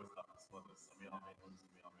mentor was Dr. Smothers. Some of y'all may know, some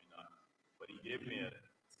of y'all may not. But he gave me a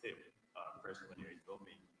tip freshman year. He told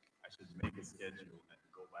me I should make a schedule and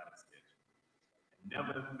go by the schedule. I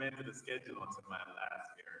never implemented the schedule until my last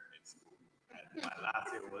year in school. And my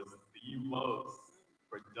last year was the most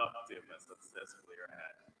productive and successful year I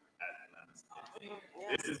had at Atlanta State.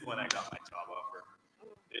 This is when I got my job offer.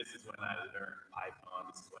 This is when I learned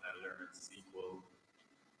Python. This is when I learned SQL.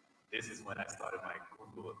 This is when I started my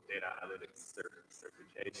Google Data Analytics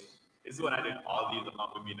certification. This is when I did all these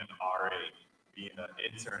along with being an RA, being an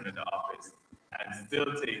intern in the office, and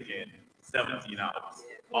still taking 17 hours.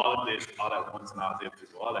 All of this, all at once, and I was able to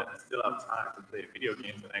do all that, and still have time to play video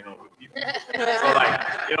games and hang out with people. So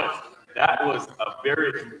that was a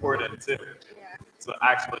very important tip. So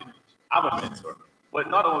actually, I'm a mentor. But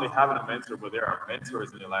not only having a mentor, but there are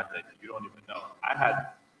mentors in your life that you don't even know. I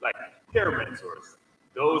had peer mentors.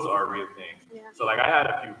 Those are real things. Yeah. So I had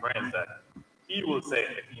a few friends that he will say,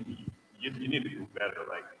 you need to do better.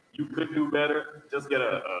 You could do better. Just get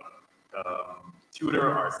a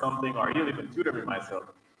tutor or something, or he'll even tutor me myself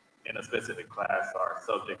in a specific class or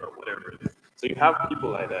subject or whatever it is. So you have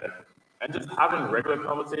people like that. And just having regular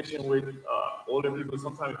conversation with older people,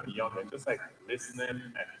 sometimes even younger, just listening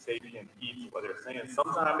and taking heed to what they're saying.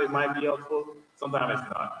 Sometimes it might be helpful, sometimes it's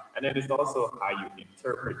not. And then it's also how you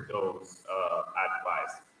interpret those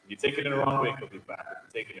advice. If you take it in the wrong way, it could be bad.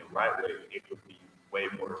 If you take it in the right way, it could be way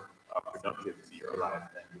more productive to your life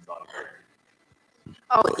than you thought it would.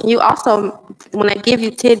 Oh, you also, when I give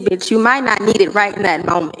you tidbits, you might not need it right in that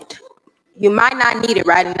moment.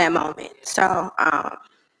 So,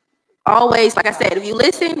 always, like I said, if you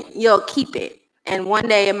listen, you'll keep it. And one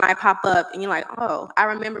day it might pop up and you're like, oh, I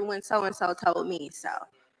remember when so-and-so told me. So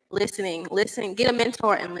listen, get a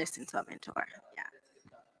mentor and listen to a mentor. Yeah.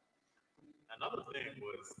 Another thing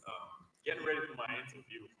was getting ready for my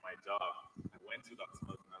interview for my job. I went to Dr.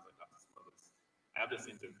 Smothers and I was like, Dr. Smothers, I have this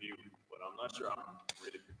interview, but I'm not sure I'm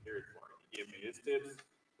really prepared for it. He gave me his tips,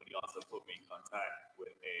 but he also put me in contact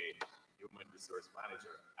with a human resource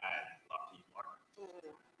manager at Lockheed Martin.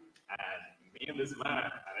 And me and this man,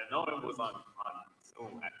 I didn't know him, was on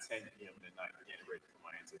Zoom at 10 p.m. at night getting ready for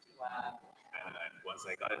my interview. mentor. And once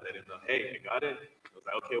I got it, let him know, hey, I got it. I was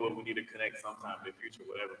like, okay, well, we need to connect sometime in the future,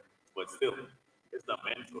 whatever. But still, it's the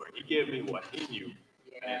mentor. He gave me what he knew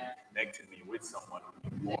and connected me with someone who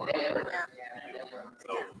knew more.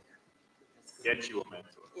 So get you a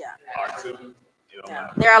mentor. Yeah. R2, you know,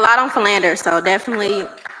 There are a lot on Philander, so definitely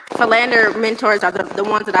Philander mentors are the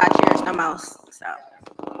ones that I cherish the most. So.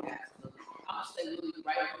 I'm gonna stay really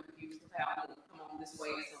right on the youth panel. Come on this way.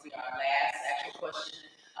 This will be our last actual question.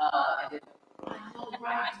 And then, I know,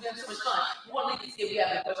 right? It's been so much fun. We want to see if we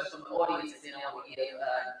have any questions from the audience, and then I want to give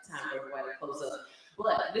time for everybody to close up.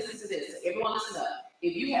 But listen to this. Everyone, listen up.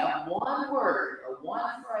 If you have one word or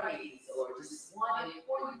one phrase or just one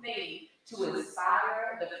important thing to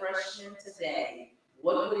inspire the freshmen today,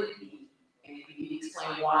 what would it be? And if you need to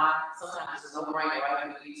explain why, sometimes it's a no-brainer,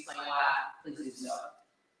 right? If you explain why, please do so.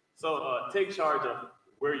 So take charge of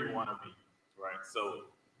where you want to be, right? So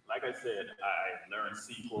like I said, I learned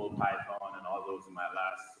SQL, Python, and all those in my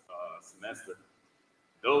last semester.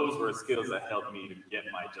 Those were skills that helped me to get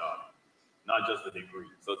my job, not just the degree.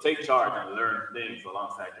 So take charge and learn things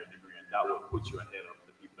alongside your degree, and that will put you ahead of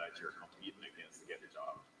the people that you're competing against to get the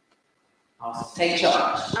job. Awesome. Take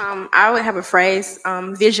charge. I would have a phrase,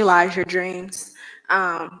 visualize your dreams.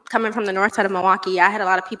 Coming from the north side of Milwaukee, I had a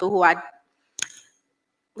lot of people who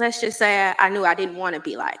let's just say I knew I didn't want to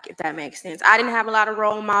be like, if that makes sense. I didn't have a lot of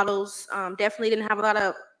role models, definitely didn't have a lot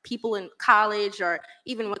of people in college or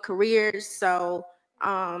even with careers. So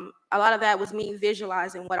a lot of that was me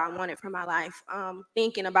visualizing what I wanted for my life,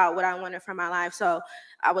 thinking about what I wanted for my life. So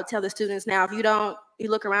I would tell the students now, if you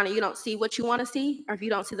look around and you don't see what you want to see, or if you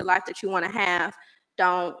don't see the life that you want to have,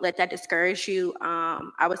 don't let that discourage you.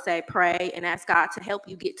 I would say pray and ask God to help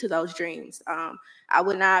you get to those dreams. I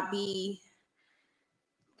would not be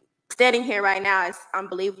standing here right now. It's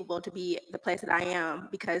unbelievable to be the place that I am,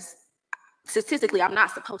 because statistically, I'm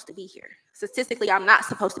not supposed to be here. Statistically, I'm not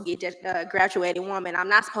supposed to be a graduating woman. I'm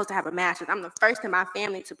not supposed to have a master's. I'm the first in my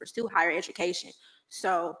family to pursue higher education.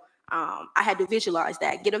 So I had to visualize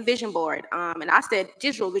that, get a vision board. And I said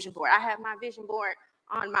digital vision board. I have my vision board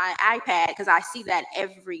on my iPad because I see that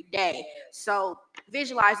every day. So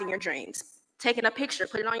visualizing your dreams, taking a picture,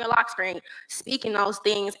 put it on your lock screen, speaking those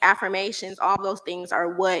things, affirmations, all those things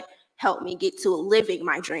are what helped me get to living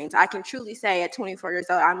my dreams. I can truly say at 24 years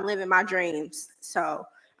old, I'm living my dreams. So,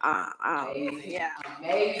 yeah.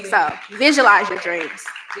 Amazing. So visualize your dreams.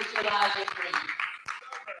 Visualize your dreams.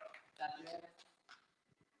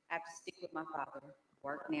 I have to stick with my father.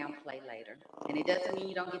 Work now, play later. And it doesn't mean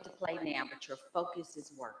you don't get to play now, but your focus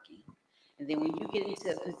is working. And then when you get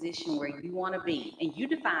into a position where you want to be, and you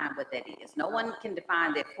define what that is, no one can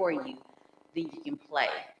define that for you, then you can play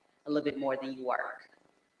a little bit more than you work.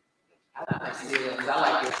 I like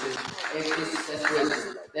this too. That's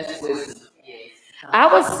wisdom. That's wisdom. Yes.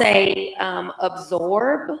 I would say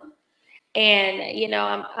absorb. And, you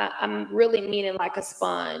know, I'm really meaning like a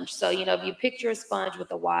sponge. So, you know, if you picture a sponge with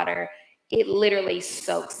the water, it literally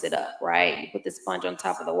soaks it up, right? You put the sponge on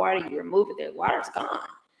top of the water, you remove it, the water's gone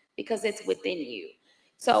because it's within you.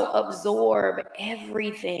 So absorb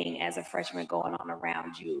everything as a freshman going on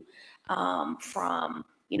around you, from,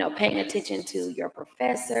 you know, paying attention to your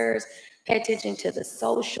professors, pay attention to the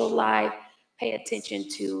social life, pay attention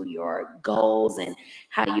to your goals and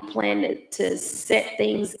how you plan to set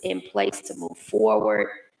things in place to move forward.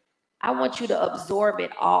 I want you to absorb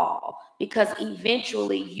it all, because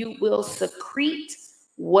eventually you will secrete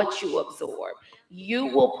what you absorb. You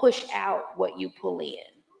will push out what you pull in.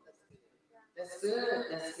 That's good.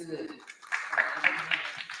 That's good.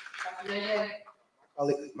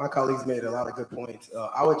 My colleagues made a lot of good points.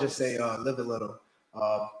 I would just say live a little.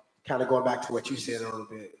 Kind of going back to what you said a little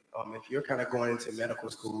bit. If you're kind of going into medical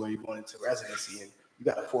school or you're going into residency and you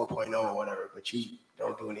got a 4.0 or whatever, but you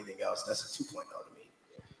don't do anything else, that's a 2.0 to me.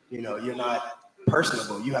 You know, you're not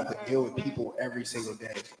personable. You have to deal with people every single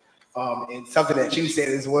day. And something that you said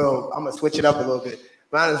as well, I'm going to switch it up a little bit.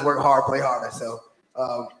 Mine is work hard, play harder. So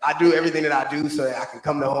I do everything that I do so that I can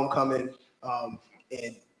come to homecoming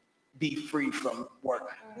and be free from work.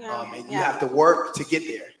 And you have to work to get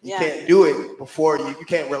there. You can't do it before you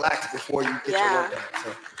can't relax before you get your work done.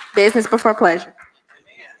 So. Business before pleasure.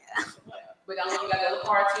 But I know you got the other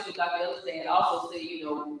part too, you got the other thing, also say, you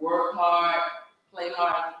know, work hard, play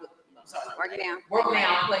hard. Work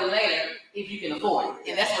now, play later, if you can afford it.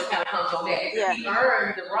 And that's what kind of comes from that. Yeah. He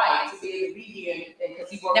earned the right to be able to be here because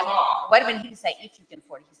he worked hard. Wait a minute, he didn't say if you can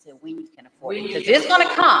afford it, he said when you can afford it. Because it's gonna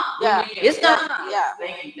come. Yeah. It's gonna come. Yeah.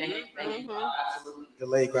 Thank you. Absolutely.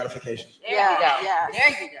 Delayed gratification. There you go. Yeah. There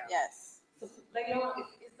you go. Yes. So, like, you know,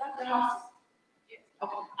 it's Dr. House.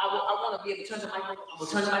 Okay, I want to be able to turn the mic over. I'm going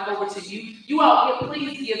to turn the mic over to you. You all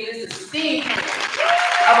please give this esteemed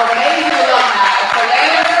of amazing alumni of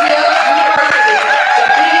Philadelphia University the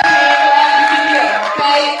biggest hand clap you can give,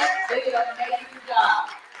 okay? They did an amazing job.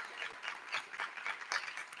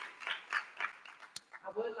 I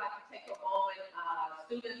would like to take a moment,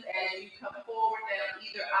 students, as you come forward down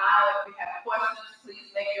either aisle, if you have questions, please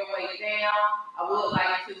make your way down. I would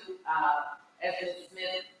like to, as Mrs.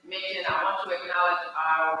 Smith mentioned, I want to acknowledge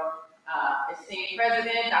our esteemed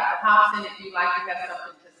president, Dr. Thompson, if you'd like to have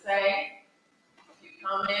something to say. A few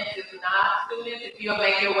comments, if not, students, if you'll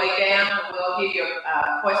make your way down, we'll hear your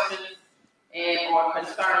questions and or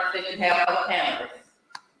concerns that you have for the panelists.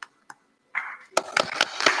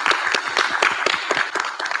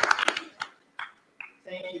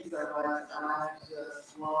 Thank you so much. I'm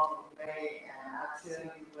just blown away, and I tell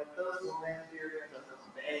you what, those Philanders are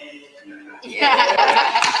some bad people. You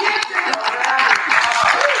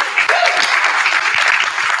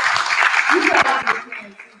guys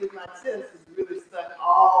can't see that my chest is really stuck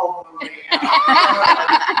all the way out.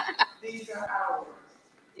 These are ours.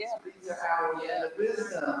 Yeah. These are ours. And the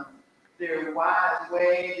wisdom, they're wise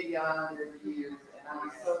way beyond their years. And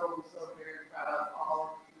I'm so very proud of all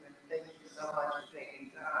of you. And thank you so much for taking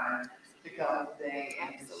time to come today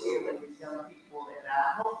and to share with these young people. And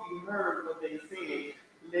I hope you heard what they said.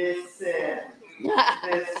 Listen.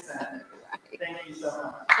 Listen. Thank you so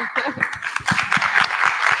much.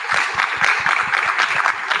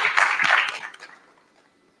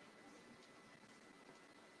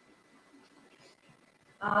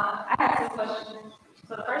 I have two questions.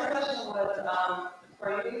 So the first question was for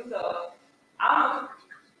you. So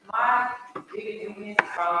my biggest weakness is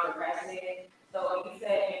probably procrastinating. So when you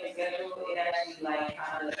said in the schedule, it actually like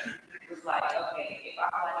kind of was like, okay, if I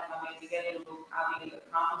feel like if I make the schedule, I'll be able to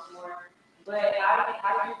accomplish more. But how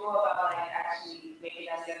do you go about like actually making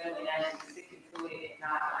that schedule and actually sticking to it and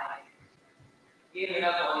not like giving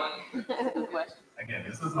up on it? Again,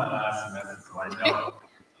 this was my last semester, so I know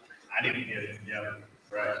I didn't get it together,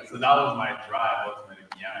 right? So that was my drive ultimately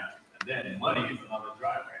beyond. And then money is another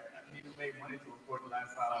drive, right? I need to make money to afford the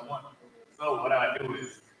lifestyle I want. So what I do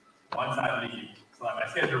is, once I leave, so my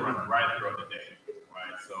schedule runs right throughout the day,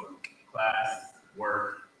 right? So class,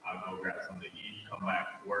 work, I'll go grab something to eat, come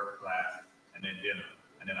back, work, class, and then dinner.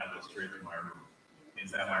 And then I go straight to my room.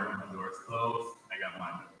 Inside my room, the door is closed. I got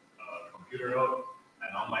my computer up.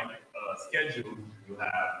 And on my schedule, you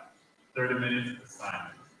have 30 minutes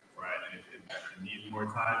assignment, right? And if it needs more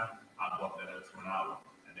time, I'll go up that to an hour.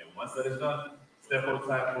 And then once that is done, step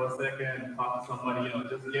outside for a second, talk to somebody,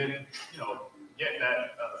 just get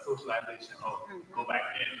that socialization out, go back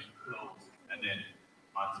in, close, and then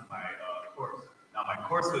onto my course. Now my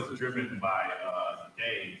course was driven by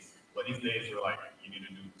days, but these days were like, you need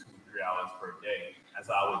to do 2-3 hours per day. And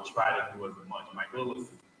so I would try to do as much. My goal was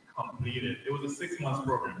to complete it. It was a 6-month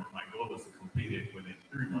program, but my goal was to complete it within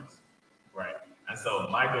 3 months, right? And so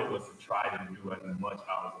my goal was to try to do as much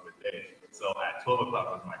hours of a day. So at 12 o'clock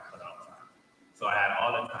was my cutoff time. So I had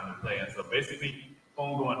all the time to play. And so basically,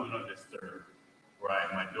 phone going, do not disturb,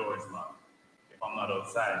 right? My door is locked. If I'm not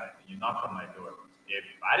outside, you knock on my door. If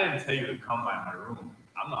I didn't tell you to come by my room,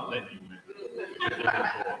 I'm not letting you in.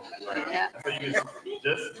 Right? Yeah. So you can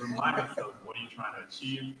just remind yourself what are you trying to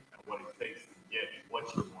achieve and what it takes to get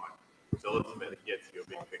what you want. So ultimately get to your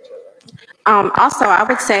big picture. Also, I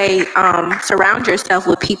would say surround yourself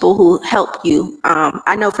with people who help you.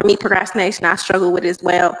 I know for me, procrastination, I struggle with it as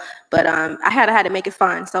well, but I had to make it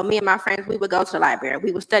fun. So me and my friends, we would go to the library,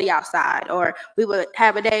 we would study outside, or we would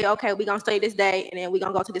have a day, okay, we're going to study this day, and then we're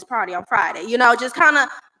going to go to this party on Friday. Just kind of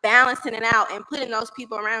balancing it out and putting those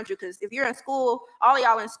people around you, because if you're in school, all of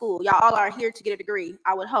y'all in school, y'all all are here to get a degree,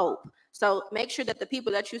 I would hope. So make sure that the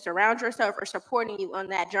people that you surround yourself are supporting you on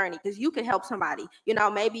that journey, because you can help somebody.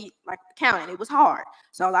 Maybe like accounting, it was hard.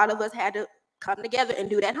 So a lot of us had to come together and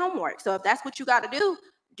do that homework. So if that's what you got to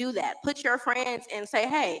do that. Put your friends and say,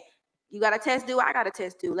 hey, you got a test due, I got a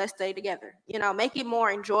test due. Let's stay together. Make it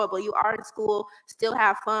more enjoyable. You are in school, still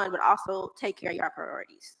have fun, but also take care of your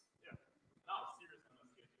priorities.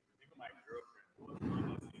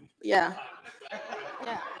 Yeah.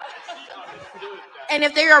 Yeah. And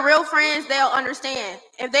if they are real friends, they'll understand.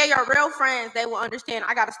 If they are real friends, they will understand.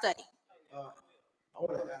 I got to study. I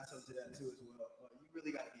want to add something to that too as well. You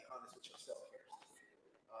really got to be honest with yourself first.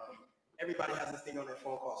 Everybody has this thing on their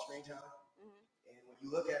phone called screen time. And when you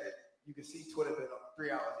look at it, you can see Twitter been up 3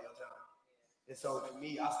 hours of your time. And so for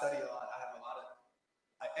me, I study a lot. I have a lot of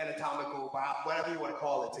anatomical, whatever you want to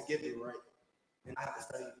call it, to get me right. And I have to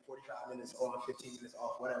study 45 minutes on, 15 minutes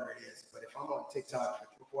off, whatever it is. But if I'm on TikTok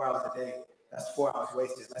for 4 hours a day, that's 4 hours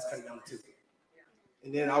wasted. Let's cut it down to 2.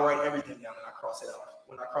 And then I'll write everything down and I cross it off.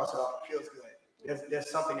 When I cross it off, it feels good. There's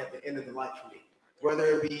something at the end of the light for me.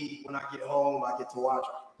 Whether it be when I get home, I get to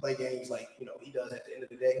play games like, he does at the end of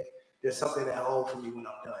the day. There's something at home for me when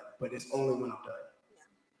I'm done, but it's only when I'm done.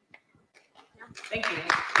 Thank you.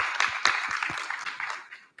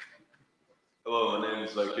 Hello, my name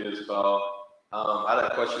is Lakis Powell. I had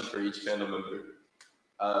a question for each panel member.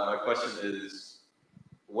 My question is,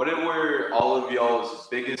 what were all of y'all's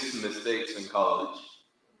biggest mistakes in college?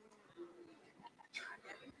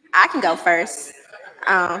 I can go first.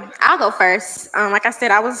 I'll go first. Like I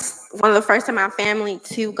said, I was one of the first in my family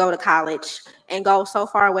to go to college and go so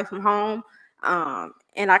far away from home.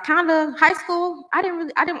 And I high school, I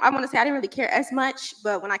want to say I didn't really care as much,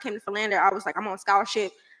 but when I came to Philander, I was like, I'm on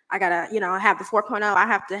scholarship. I gotta, have the 4.0. I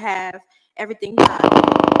have to have everything done.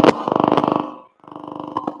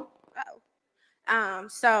 I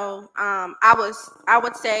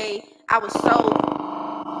would say I was so.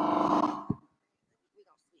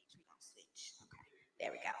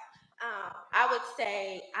 There we go. I would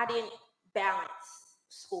say I didn't balance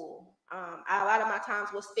school. A lot of my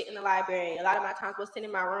times was spent in the library. A lot of my times was sitting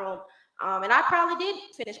in my room. And I probably did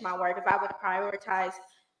finish my work if I would have prioritized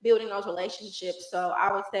building those relationships. So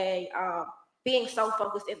I would say being so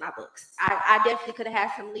focused in my books. I definitely could have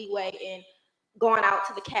had some leeway in going out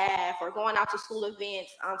to the CAF or going out to school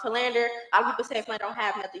events. Philander, a lot of people say Philander don't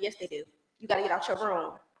have nothing. Yes, they do. You got to get out your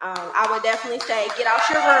room. I would definitely say get out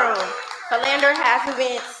your room. Philander has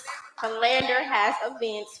events. Philander has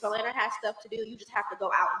events. Philander has stuff to do. You just have to go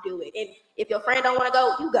out and do it. And if your friend don't want to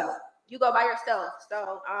go, you go. You go by yourself.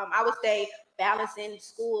 So I would say balancing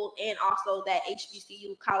school and also that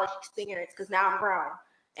HBCU college experience, because now I'm grown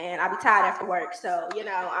and I'll be tired after work. So,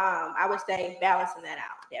 I would say balancing that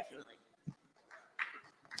out, definitely.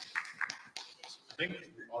 I think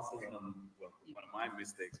also one of my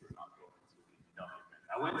mistakes was not going to enough events.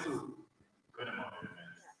 I went to good amount of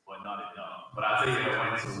events, but not enough. But I think I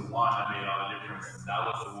went to one that made all the difference, and that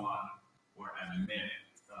was the one where I met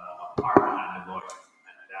a partner and the lawyer,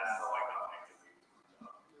 and that's how I got my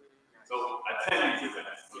job. So attend these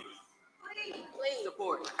events, please.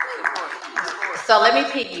 Support. So let me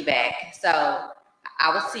piggyback. So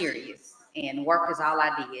I was serious, and work is all I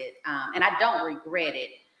did, and I don't regret it.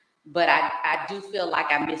 But I do feel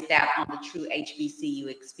like I missed out on the true HBCU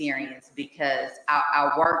experience because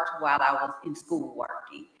I worked while I was in school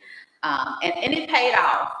working. And it paid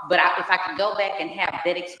off. But if I could go back and have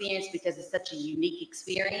that experience, because it's such a unique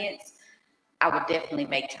experience, I would definitely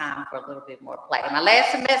make time for a little bit more play. My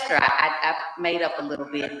last semester, I made up a little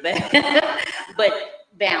bit, but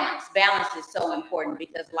balance is so important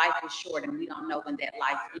because life is short and we don't know when that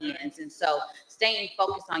life ends. And so staying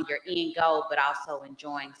focused on your end goal, but also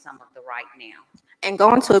enjoying some of the right now. And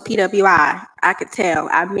going to a PWI, I could tell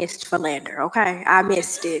I missed Philander, okay? I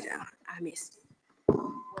missed it.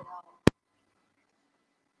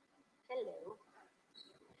 Hello.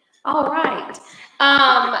 All right.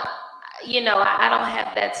 I don't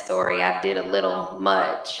have that story. I did a little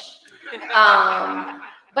much.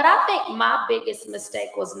 But I think my biggest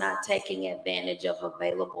mistake was not taking advantage of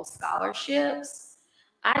available scholarships.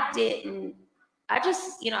 I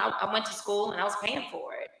went to school and I was paying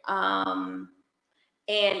for it. And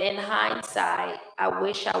in hindsight, I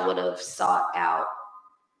wish I would have sought out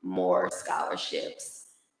more scholarships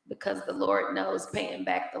because the Lord knows paying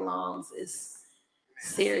back the loans is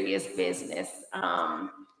serious business.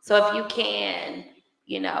 So if you can,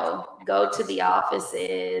 go to the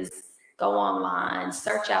offices, go online,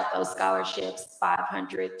 search out those scholarships,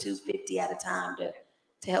 500, 250 at a time to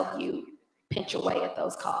help you pinch away at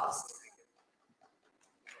those costs.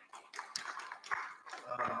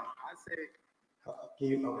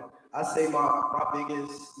 I say my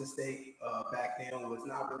biggest mistake back then was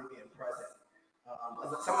not really being present.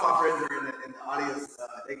 Some of my friends are in the audience.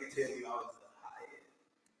 They can tell you I was a hothead.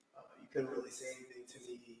 You couldn't really say anything to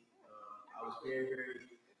me. I was very,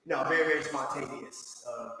 very spontaneous.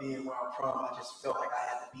 Being where I'm from, I just felt like I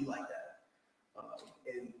had to be like that.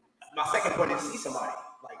 And my second point is see somebody,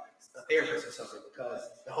 like a therapist or something, because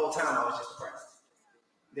the whole time I was just depressed.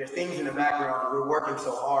 There's things in the background. We're working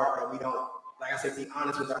so hard that we don't, like I said, be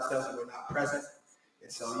honest with ourselves and we're not present.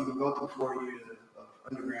 And so you can go through 4 years of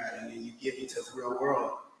undergrad and then you get into the real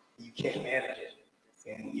world and you can't manage it.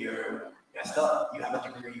 And you're messed up. You have a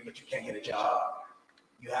degree, but you can't get a job.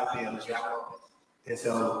 You have bills, you have loans. And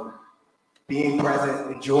so being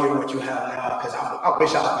present, enjoying what you have now, because I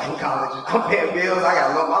wish I was in college. I'm paying bills. I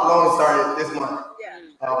got my loan started this month.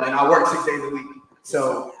 And I work 6 days a week.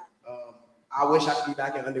 So I wish I could be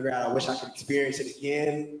back in undergrad. I wish I could experience it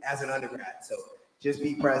again as an undergrad. So just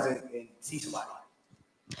be present and see somebody.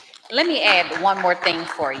 Let me add one more thing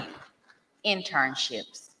for you.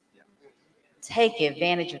 Internships. Take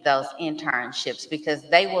advantage of those internships because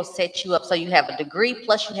they will set you up so you have a degree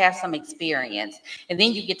plus you have some experience. And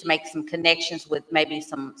then you get to make some connections with maybe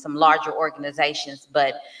some larger organizations.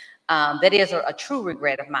 But that is a true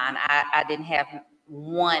regret of mine. I didn't have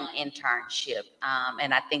one internship.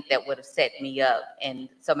 And I think that would have set me up. And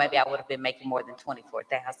so maybe I would have been making more than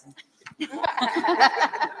 $24,000.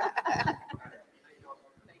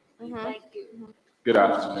 Thank you. Good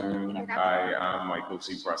afternoon. I am Michael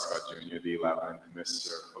C. Prescott Jr., the 11th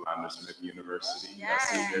Mr. Philander Smith University, a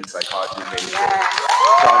senior psychology major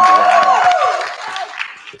from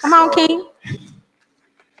the Come on, King.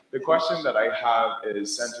 The question that I have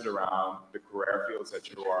is centered around the career fields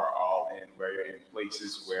that you are all in, where you're in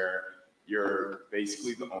places where you're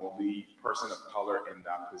basically the only person of color in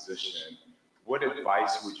that position. What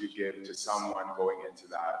advice would you give to someone going into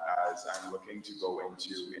that, as I'm looking to go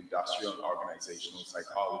into industrial and organizational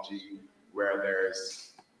psychology, where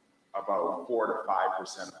there's about 4 to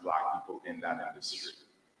 5% of Black people in that industry?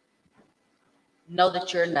 Know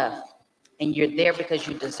that you're enough and you're there because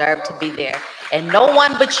you deserve to be there. And no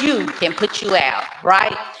one but you can put you out,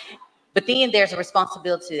 right? But then there's a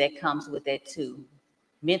responsibility that comes with that too.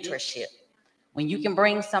 Mentorship. When you can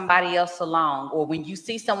bring somebody else along, or when you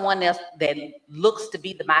see someone else that looks to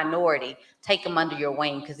be the minority, take them under your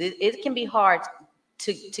wing, because it can be hard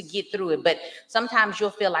to get through it. But sometimes you'll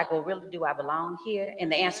feel like, well, really, do I belong here? And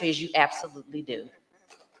the answer is you absolutely do.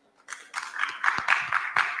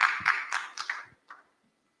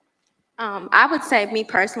 I would say, me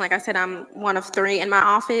personally, like I said, I'm one of 3 in my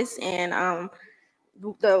office, and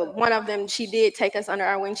the one of them, she did take us under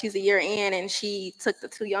our wing. She's a year in, and she took the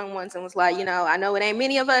 2 young ones and was like, you know, I know it ain't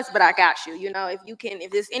many of us, but I got you. You know, if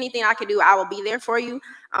there's anything I can do, I will be there for you.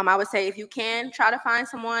 I would say if you can, try to find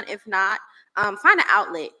someone. If not, find an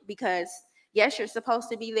outlet, because yes, you're supposed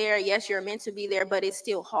to be there. Yes, you're meant to be there, but it's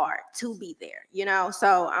still hard to be there, you know?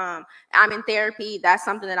 So I'm in therapy. That's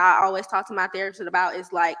something that I always talk to my therapist about,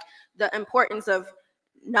 is like the importance of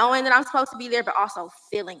knowing that I'm supposed to be there, but also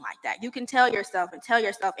feeling like that. You can tell yourself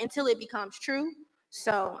until it becomes true.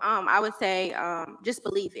 So I would say just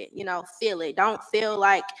believe it, you know, feel it. Don't feel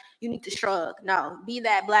like you need to shrug. No, be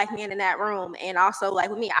that Black man in that room. And also,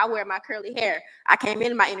 like with me, I wear my curly hair. I came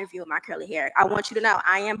into my interview with my curly hair. I want you to know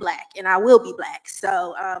I am Black and I will be Black.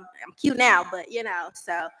 So I'm cute now, but you know,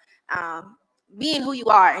 so being who you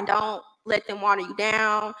are, and don't let them water you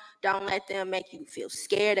down. Don't let them make you feel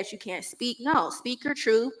scared that you can't speak. No, speak your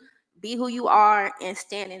truth, be who you are, and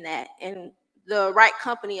stand in that. And the right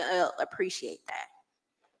company will appreciate that.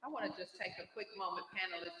 I want to just take a quick moment,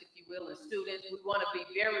 panelists, if you will, and students. We want to be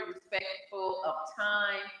very respectful of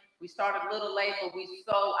time. We started a little late, but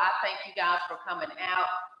I thank you guys for coming out.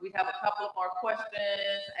 We have a couple of more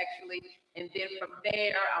questions, actually, and then from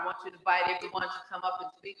there, I want you to invite everyone to come up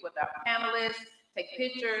and speak with our panelists, take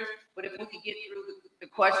pictures, but if we could get through the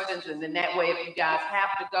questions, and then that way, if you guys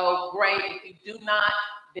have to go, great. If you do not,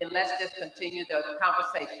 then let's just continue the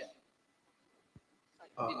conversation.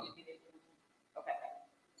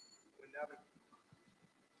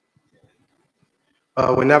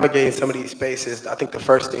 When navigating some of these spaces, I think the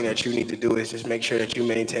first thing that you need to do is just make sure that you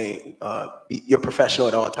maintain you're professional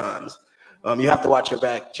at all times. You have to watch your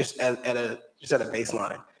back just at a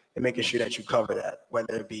baseline, and making sure that you cover that,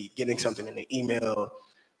 whether it be getting something in the email,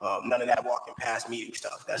 none of that walking past meeting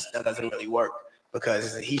stuff. That doesn't really work,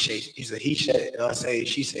 because it's a he say,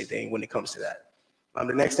 she say thing when it comes to that.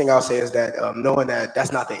 The next thing I'll say is that knowing that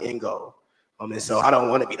that's not the end goal. And so I don't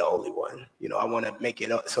want to be the only one. You know, I want to make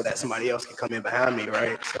it up so that somebody else can come in behind me,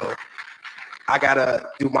 right? So I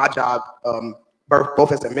gotta do my job,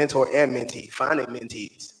 both as a mentor and mentee, finding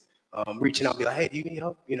mentees, reaching out, be like, hey, do you need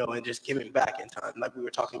help? You know, and just giving back in time, like we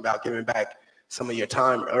were talking about, giving back some of your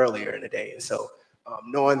time earlier in the day. And so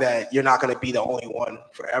knowing that you're not going to be the only one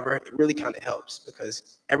forever, it really kind of helps,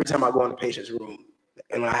 because every time I go in the patient's room,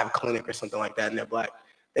 and when I have a clinic or something like that, and they're Black,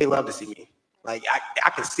 they love to see me. Like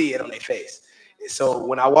I can see it on their face. So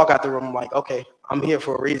when I walk out the room, I'm like, okay, I'm here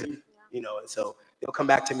for a reason, you know, and so they'll come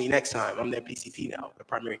back to me next time. I'm their PCP now, the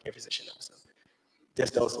primary care physician now. So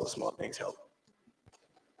just those little small things help.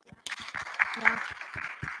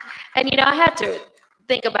 And, you know, I had to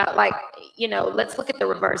think about, like, you know, let's look at the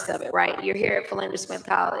reverse of it, right? You're here at Philander Smith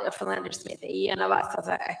College, Philander Smith, and,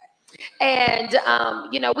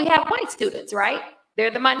 you know, we have white students, right? They're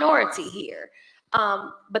the minority here,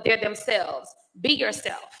 but they're themselves. Be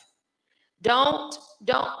yourself. Don't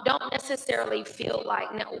necessarily feel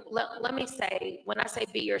like, no, let me say, when I say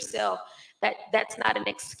be yourself, that's not an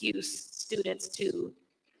excuse, students, to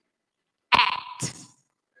act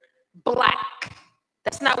Black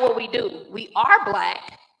That's not what we do. We are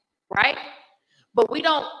Black, right? But we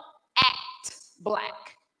don't act Black.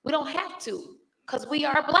 We don't have to, because we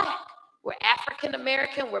are Black. We're African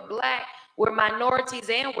American, we're Black, we're minorities,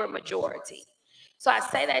 and we're majority. So I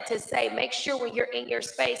say that to say, make sure when you're in your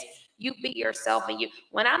space, you be yourself. And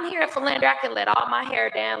when I'm here at Philander, I can let all my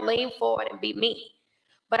hair down, lean forward, and be me.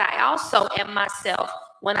 But I also am myself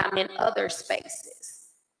when I'm in other spaces.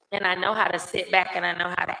 And I know how to sit back and I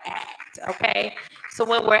know how to act, okay? So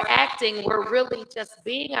when we're acting, we're really just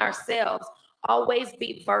being ourselves. Always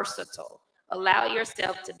be versatile. Allow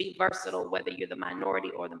yourself to be versatile, whether you're the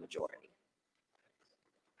minority or the majority.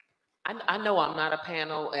 I know I'm not a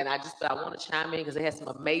panel, and I want to chime in because it has some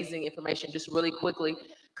amazing information. Just really quickly,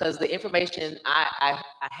 because the information I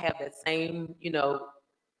have that same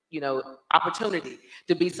opportunity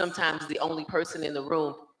to be sometimes the only person in the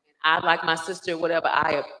room. I, like my sister, whatever,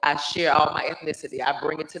 I share all my ethnicity. I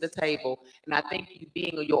bring it to the table, and I think you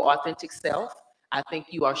being your authentic self. I think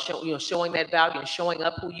you are showing that value and showing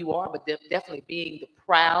up who you are, but definitely being the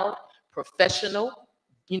proud, professional,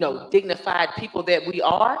 dignified people that we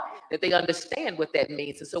are, that they understand what that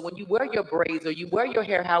means. And so when you wear your braids or you wear your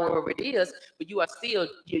hair, however it is, but you are still,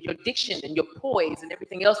 your diction and your poise and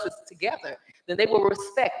everything else is together, then they will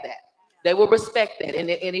respect that. They will respect that. And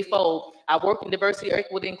in any fold, I work in diversity,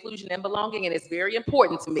 equity, inclusion, and belonging, and it's very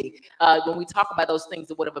important to me when we talk about those things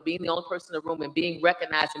or whatever, being the only person in the room and being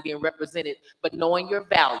recognized and being represented, but knowing your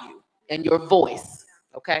value and your voice,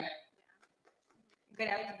 okay? Good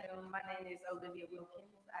afternoon. My name is Olivia Wilkins.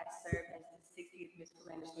 I serve as the 60th Miss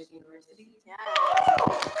Philander Smith University.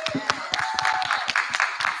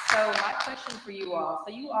 So my question for you all,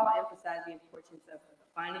 so you all emphasize the importance of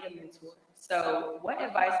finding a mentor. So what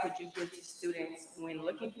advice would you give to students when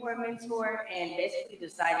looking for a mentor and basically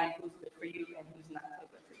deciding who's good for you and who's not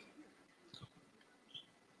good for you?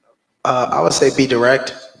 I would say be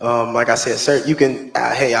direct. Like I said, sir, you can,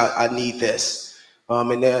 hey, I need this.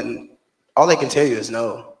 And then all they can tell you is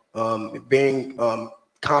no. Being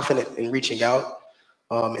confident in reaching out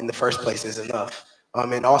in the first place is enough.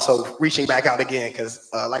 And also reaching back out again, because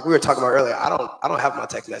like we were talking about earlier, I don't have my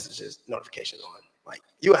text messages notifications on. Like,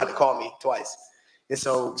 you have to call me twice. And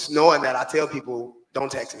so knowing that, I tell people,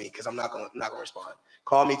 don't text me because I'm not gonna respond.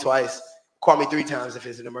 Call me twice, call me 3 times if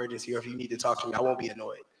it's an emergency or if you need to talk to me. I won't be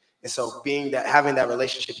annoyed. And so having that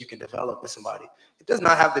relationship you can develop with somebody, it does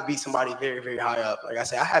not have to be somebody very, very high up. Like I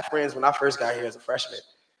said, I had friends when I first got here as a freshman.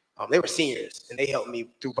 They were seniors and they helped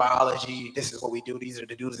me through biology. This is what we do. These are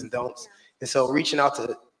the do's and don'ts. And so reaching out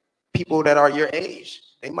to people that are your age,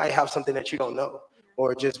 they might have something that you don't know,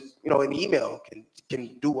 or just, an email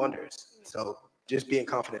can do wonders. So just being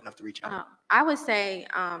confident enough to reach out. I would say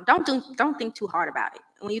don't think too hard about it.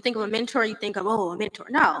 When you think of a mentor, you think of, a mentor.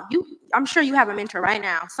 No, I'm sure you have a mentor right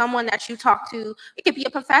now, someone that you talk to. It could be a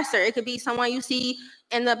professor, it could be someone you see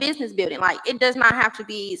in the business building. Like, it does not have to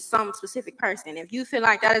be some specific person. If you feel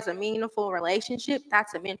like that is a meaningful relationship,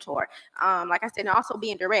 that's a mentor. Like I said, and also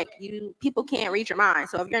being direct. People can't read your mind.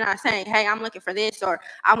 So if you're not saying, hey, I'm looking for this, or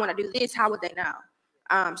I want to do this, how would they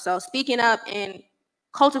know? So speaking up and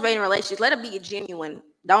cultivating relationships, let it be genuine.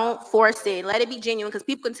 Don't force it. Let it be genuine, because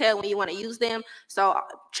people can tell when you want to use them. So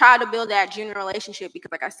try to build that genuine relationship,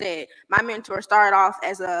 because like I said, my mentor started off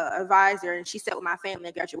as an advisor and she sat with my family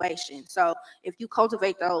at graduation. So if you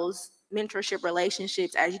cultivate those mentorship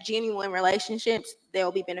relationships as genuine relationships,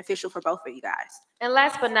 they'll be beneficial for both of you guys. And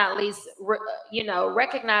last but not least,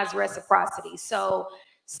 recognize reciprocity. So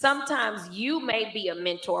sometimes you may be a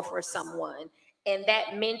mentor for someone, and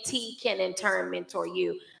that mentee can in turn mentor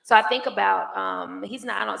you. So I think about,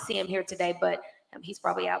 I don't see him here today, but he's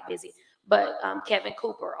probably out busy. But Kevin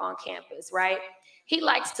Cooper on campus, right? He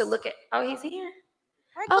likes to look at, he's here?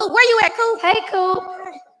 Hey, Coop, where you at, Coop? Hey, Coop.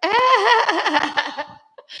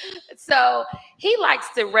 So he likes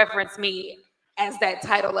to reference me as that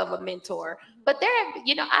title of a mentor. But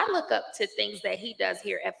I look up to things that he does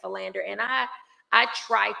here at Philander, and I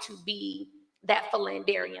try to be that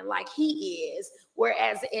Philanderian like he is.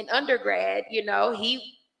 Whereas in undergrad, he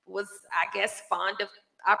was, I guess, fond of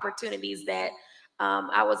opportunities that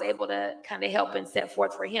I was able to kind of help and set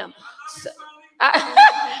forth for him. So,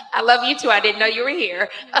 I love you too. I didn't know you were here.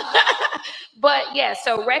 But yeah,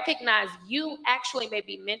 so recognize you actually may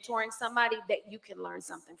be mentoring somebody that you can learn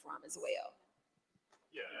something from as well.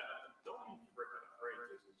 Yeah, don't be afraid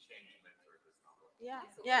to change mentor. Yeah.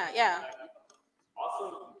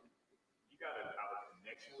 Also, you gotta have a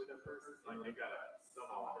connection with that person. Like, they gotta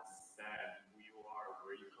somehow understand who you are,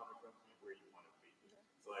 where you're coming from, where you want to be.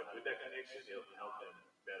 So, like, with that connection, it'll help them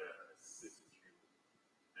better assist you.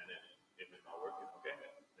 And then if it's not working, okay,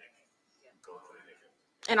 next, go to the next.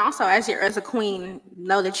 And also, as a queen,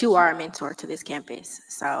 know that you are a mentor to this campus.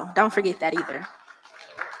 So don't forget that either.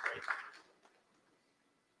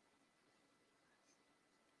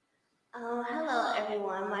 Hello,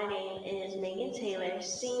 everyone. My name is Megan Taylor,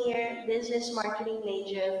 senior business marketing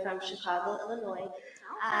major from Chicago, Illinois.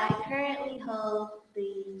 I currently hold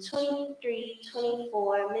the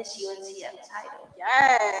 23-24 Miss UNCF title.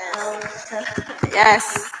 Yes.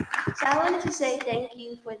 Yes. So I wanted to say thank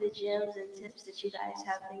you for the gems and tips that you guys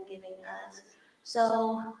have been giving us.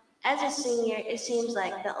 So as a senior, it seems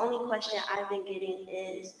like the only question I've been getting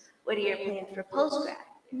is, what are your plans for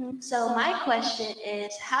postgrad? So my question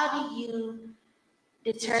is, how do you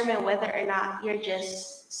determine whether or not you're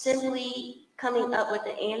just simply coming up with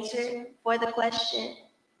the answer for the question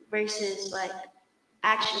versus like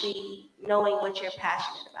actually knowing what you're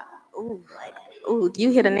passionate about? Ooh,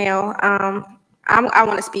 you hit a nail. I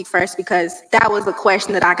want to speak first because that was the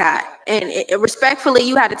question that I got. And respectfully,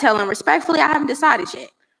 you had to tell them, respectfully, I haven't decided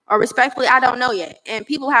yet. Or respectfully, I don't know yet. And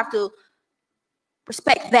people have to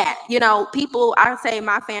respect that. You know, people, I would say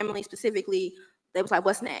my family specifically, they was like,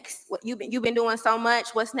 what's next? What you've been doing so much,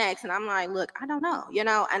 what's next? And I'm like, look, I don't know, you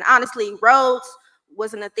know. And honestly, Rhodes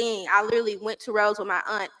wasn't a thing. I literally went to Rhodes with my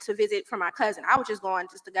aunt to visit for my cousin. I was just going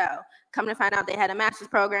just to go. Come to find out they had a master's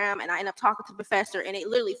program, and I ended up talking to the professor, and it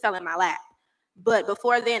literally fell in my lap. But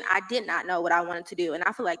before then, I did not know what I wanted to do, and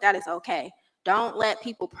I feel like that is okay. Don't let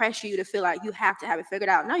people pressure you to feel like you have to have it figured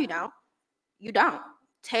out. No, you don't. You don't.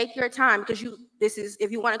 Take your time, because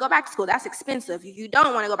if you want to go back to school, that's expensive. If you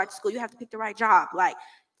don't want to go back to school, you have to pick the right job. Like,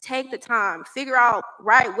 take the time, figure out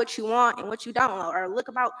what you want and what you don't want, or look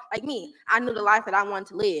about, like me, I knew the life that I wanted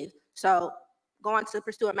to live. So going to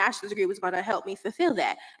pursue a master's degree was going to help me fulfill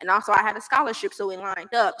that. And also I had a scholarship, so it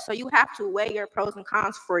lined up. So you have to weigh your pros and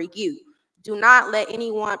cons for you. Do not let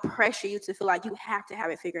anyone pressure you to feel like you have to have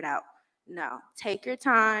it figured out. No, take your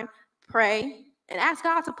time, pray, and ask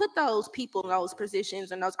God to put those people in those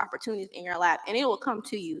positions and those opportunities in your lap, and it will come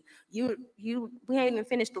to you. We ain't even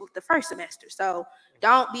finished the first semester, so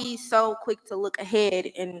don't be so quick to look ahead.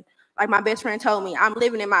 And like my best friend told me, I'm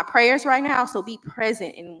living in my prayers right now, so be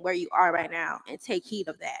present in where you are right now and take heed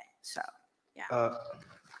of that. So, yeah.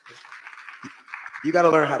 You got to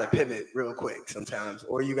learn how to pivot real quick sometimes,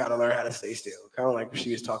 or you got to learn how to stay still. Kind of like what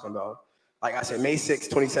she was talking about. Like I said, May 6,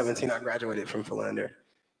 2017, I graduated from Philander.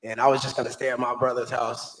 And I was just going to stay at my brother's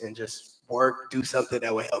house and just work, do something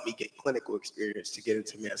that would help me get clinical experience to get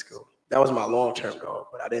into med school. That was my long-term goal,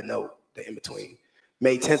 but I didn't know the in-between.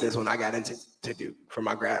 May 10th is when I got into to do for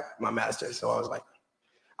my master's. So I was like,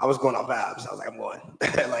 I was going on vibes. I was like, I'm going.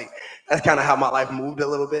 Like, that's kind of how my life moved a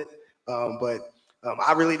little bit. But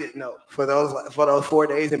I really didn't know. For those 4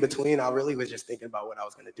 days in between, I really was just thinking about what I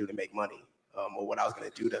was going to do to make money, or what I was going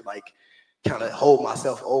to do to like kind of hold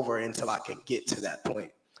myself over until I can get to that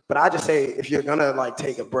point. But I just say, if you're gonna like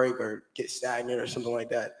take a break or get stagnant or something like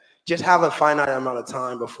that, just have a finite amount of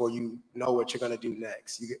time before you know what you're gonna do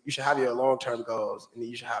next. You should have your long-term goals, and then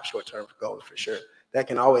you should have short-term goals for sure. That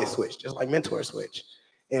can always switch, just like mentors switch.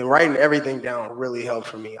 And writing everything down really helped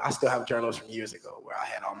for me. I still have journals from years ago where I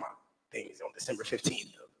had all my things on December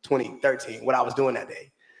 15th of 2013, what I was doing that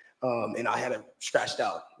day. And I had it scratched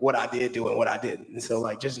out, what I did do and what I didn't. And so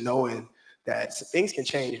like just knowing that things can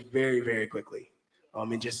change very, very quickly.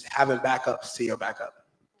 And just having backups to your backup.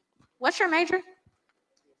 What's your major?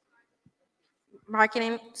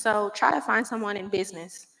 Marketing. So try to find someone in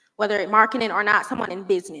business, whether it's marketing or not, someone in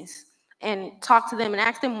business, and talk to them and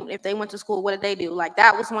ask them if they went to school, what did they do? Like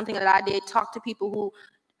that was one thing that I did. Talk to people who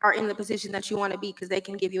are in the position that you want to be, because they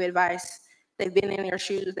can give you advice. They've been in your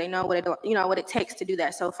shoes. They know what it takes to do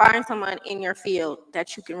that. So find someone in your field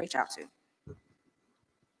that you can reach out to.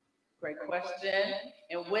 Great question.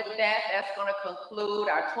 And with that, that's going to conclude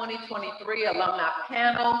our 2023 Alumni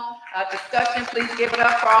Panel discussion. Please give it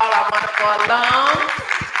up for all our wonderful alums.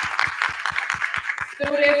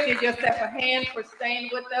 Students, give yourself a hand for staying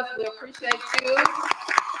with us. We appreciate you.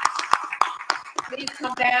 Please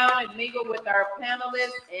come down and mingle with our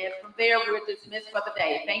panelists, and from there, we're dismissed for the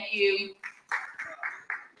day. Thank you.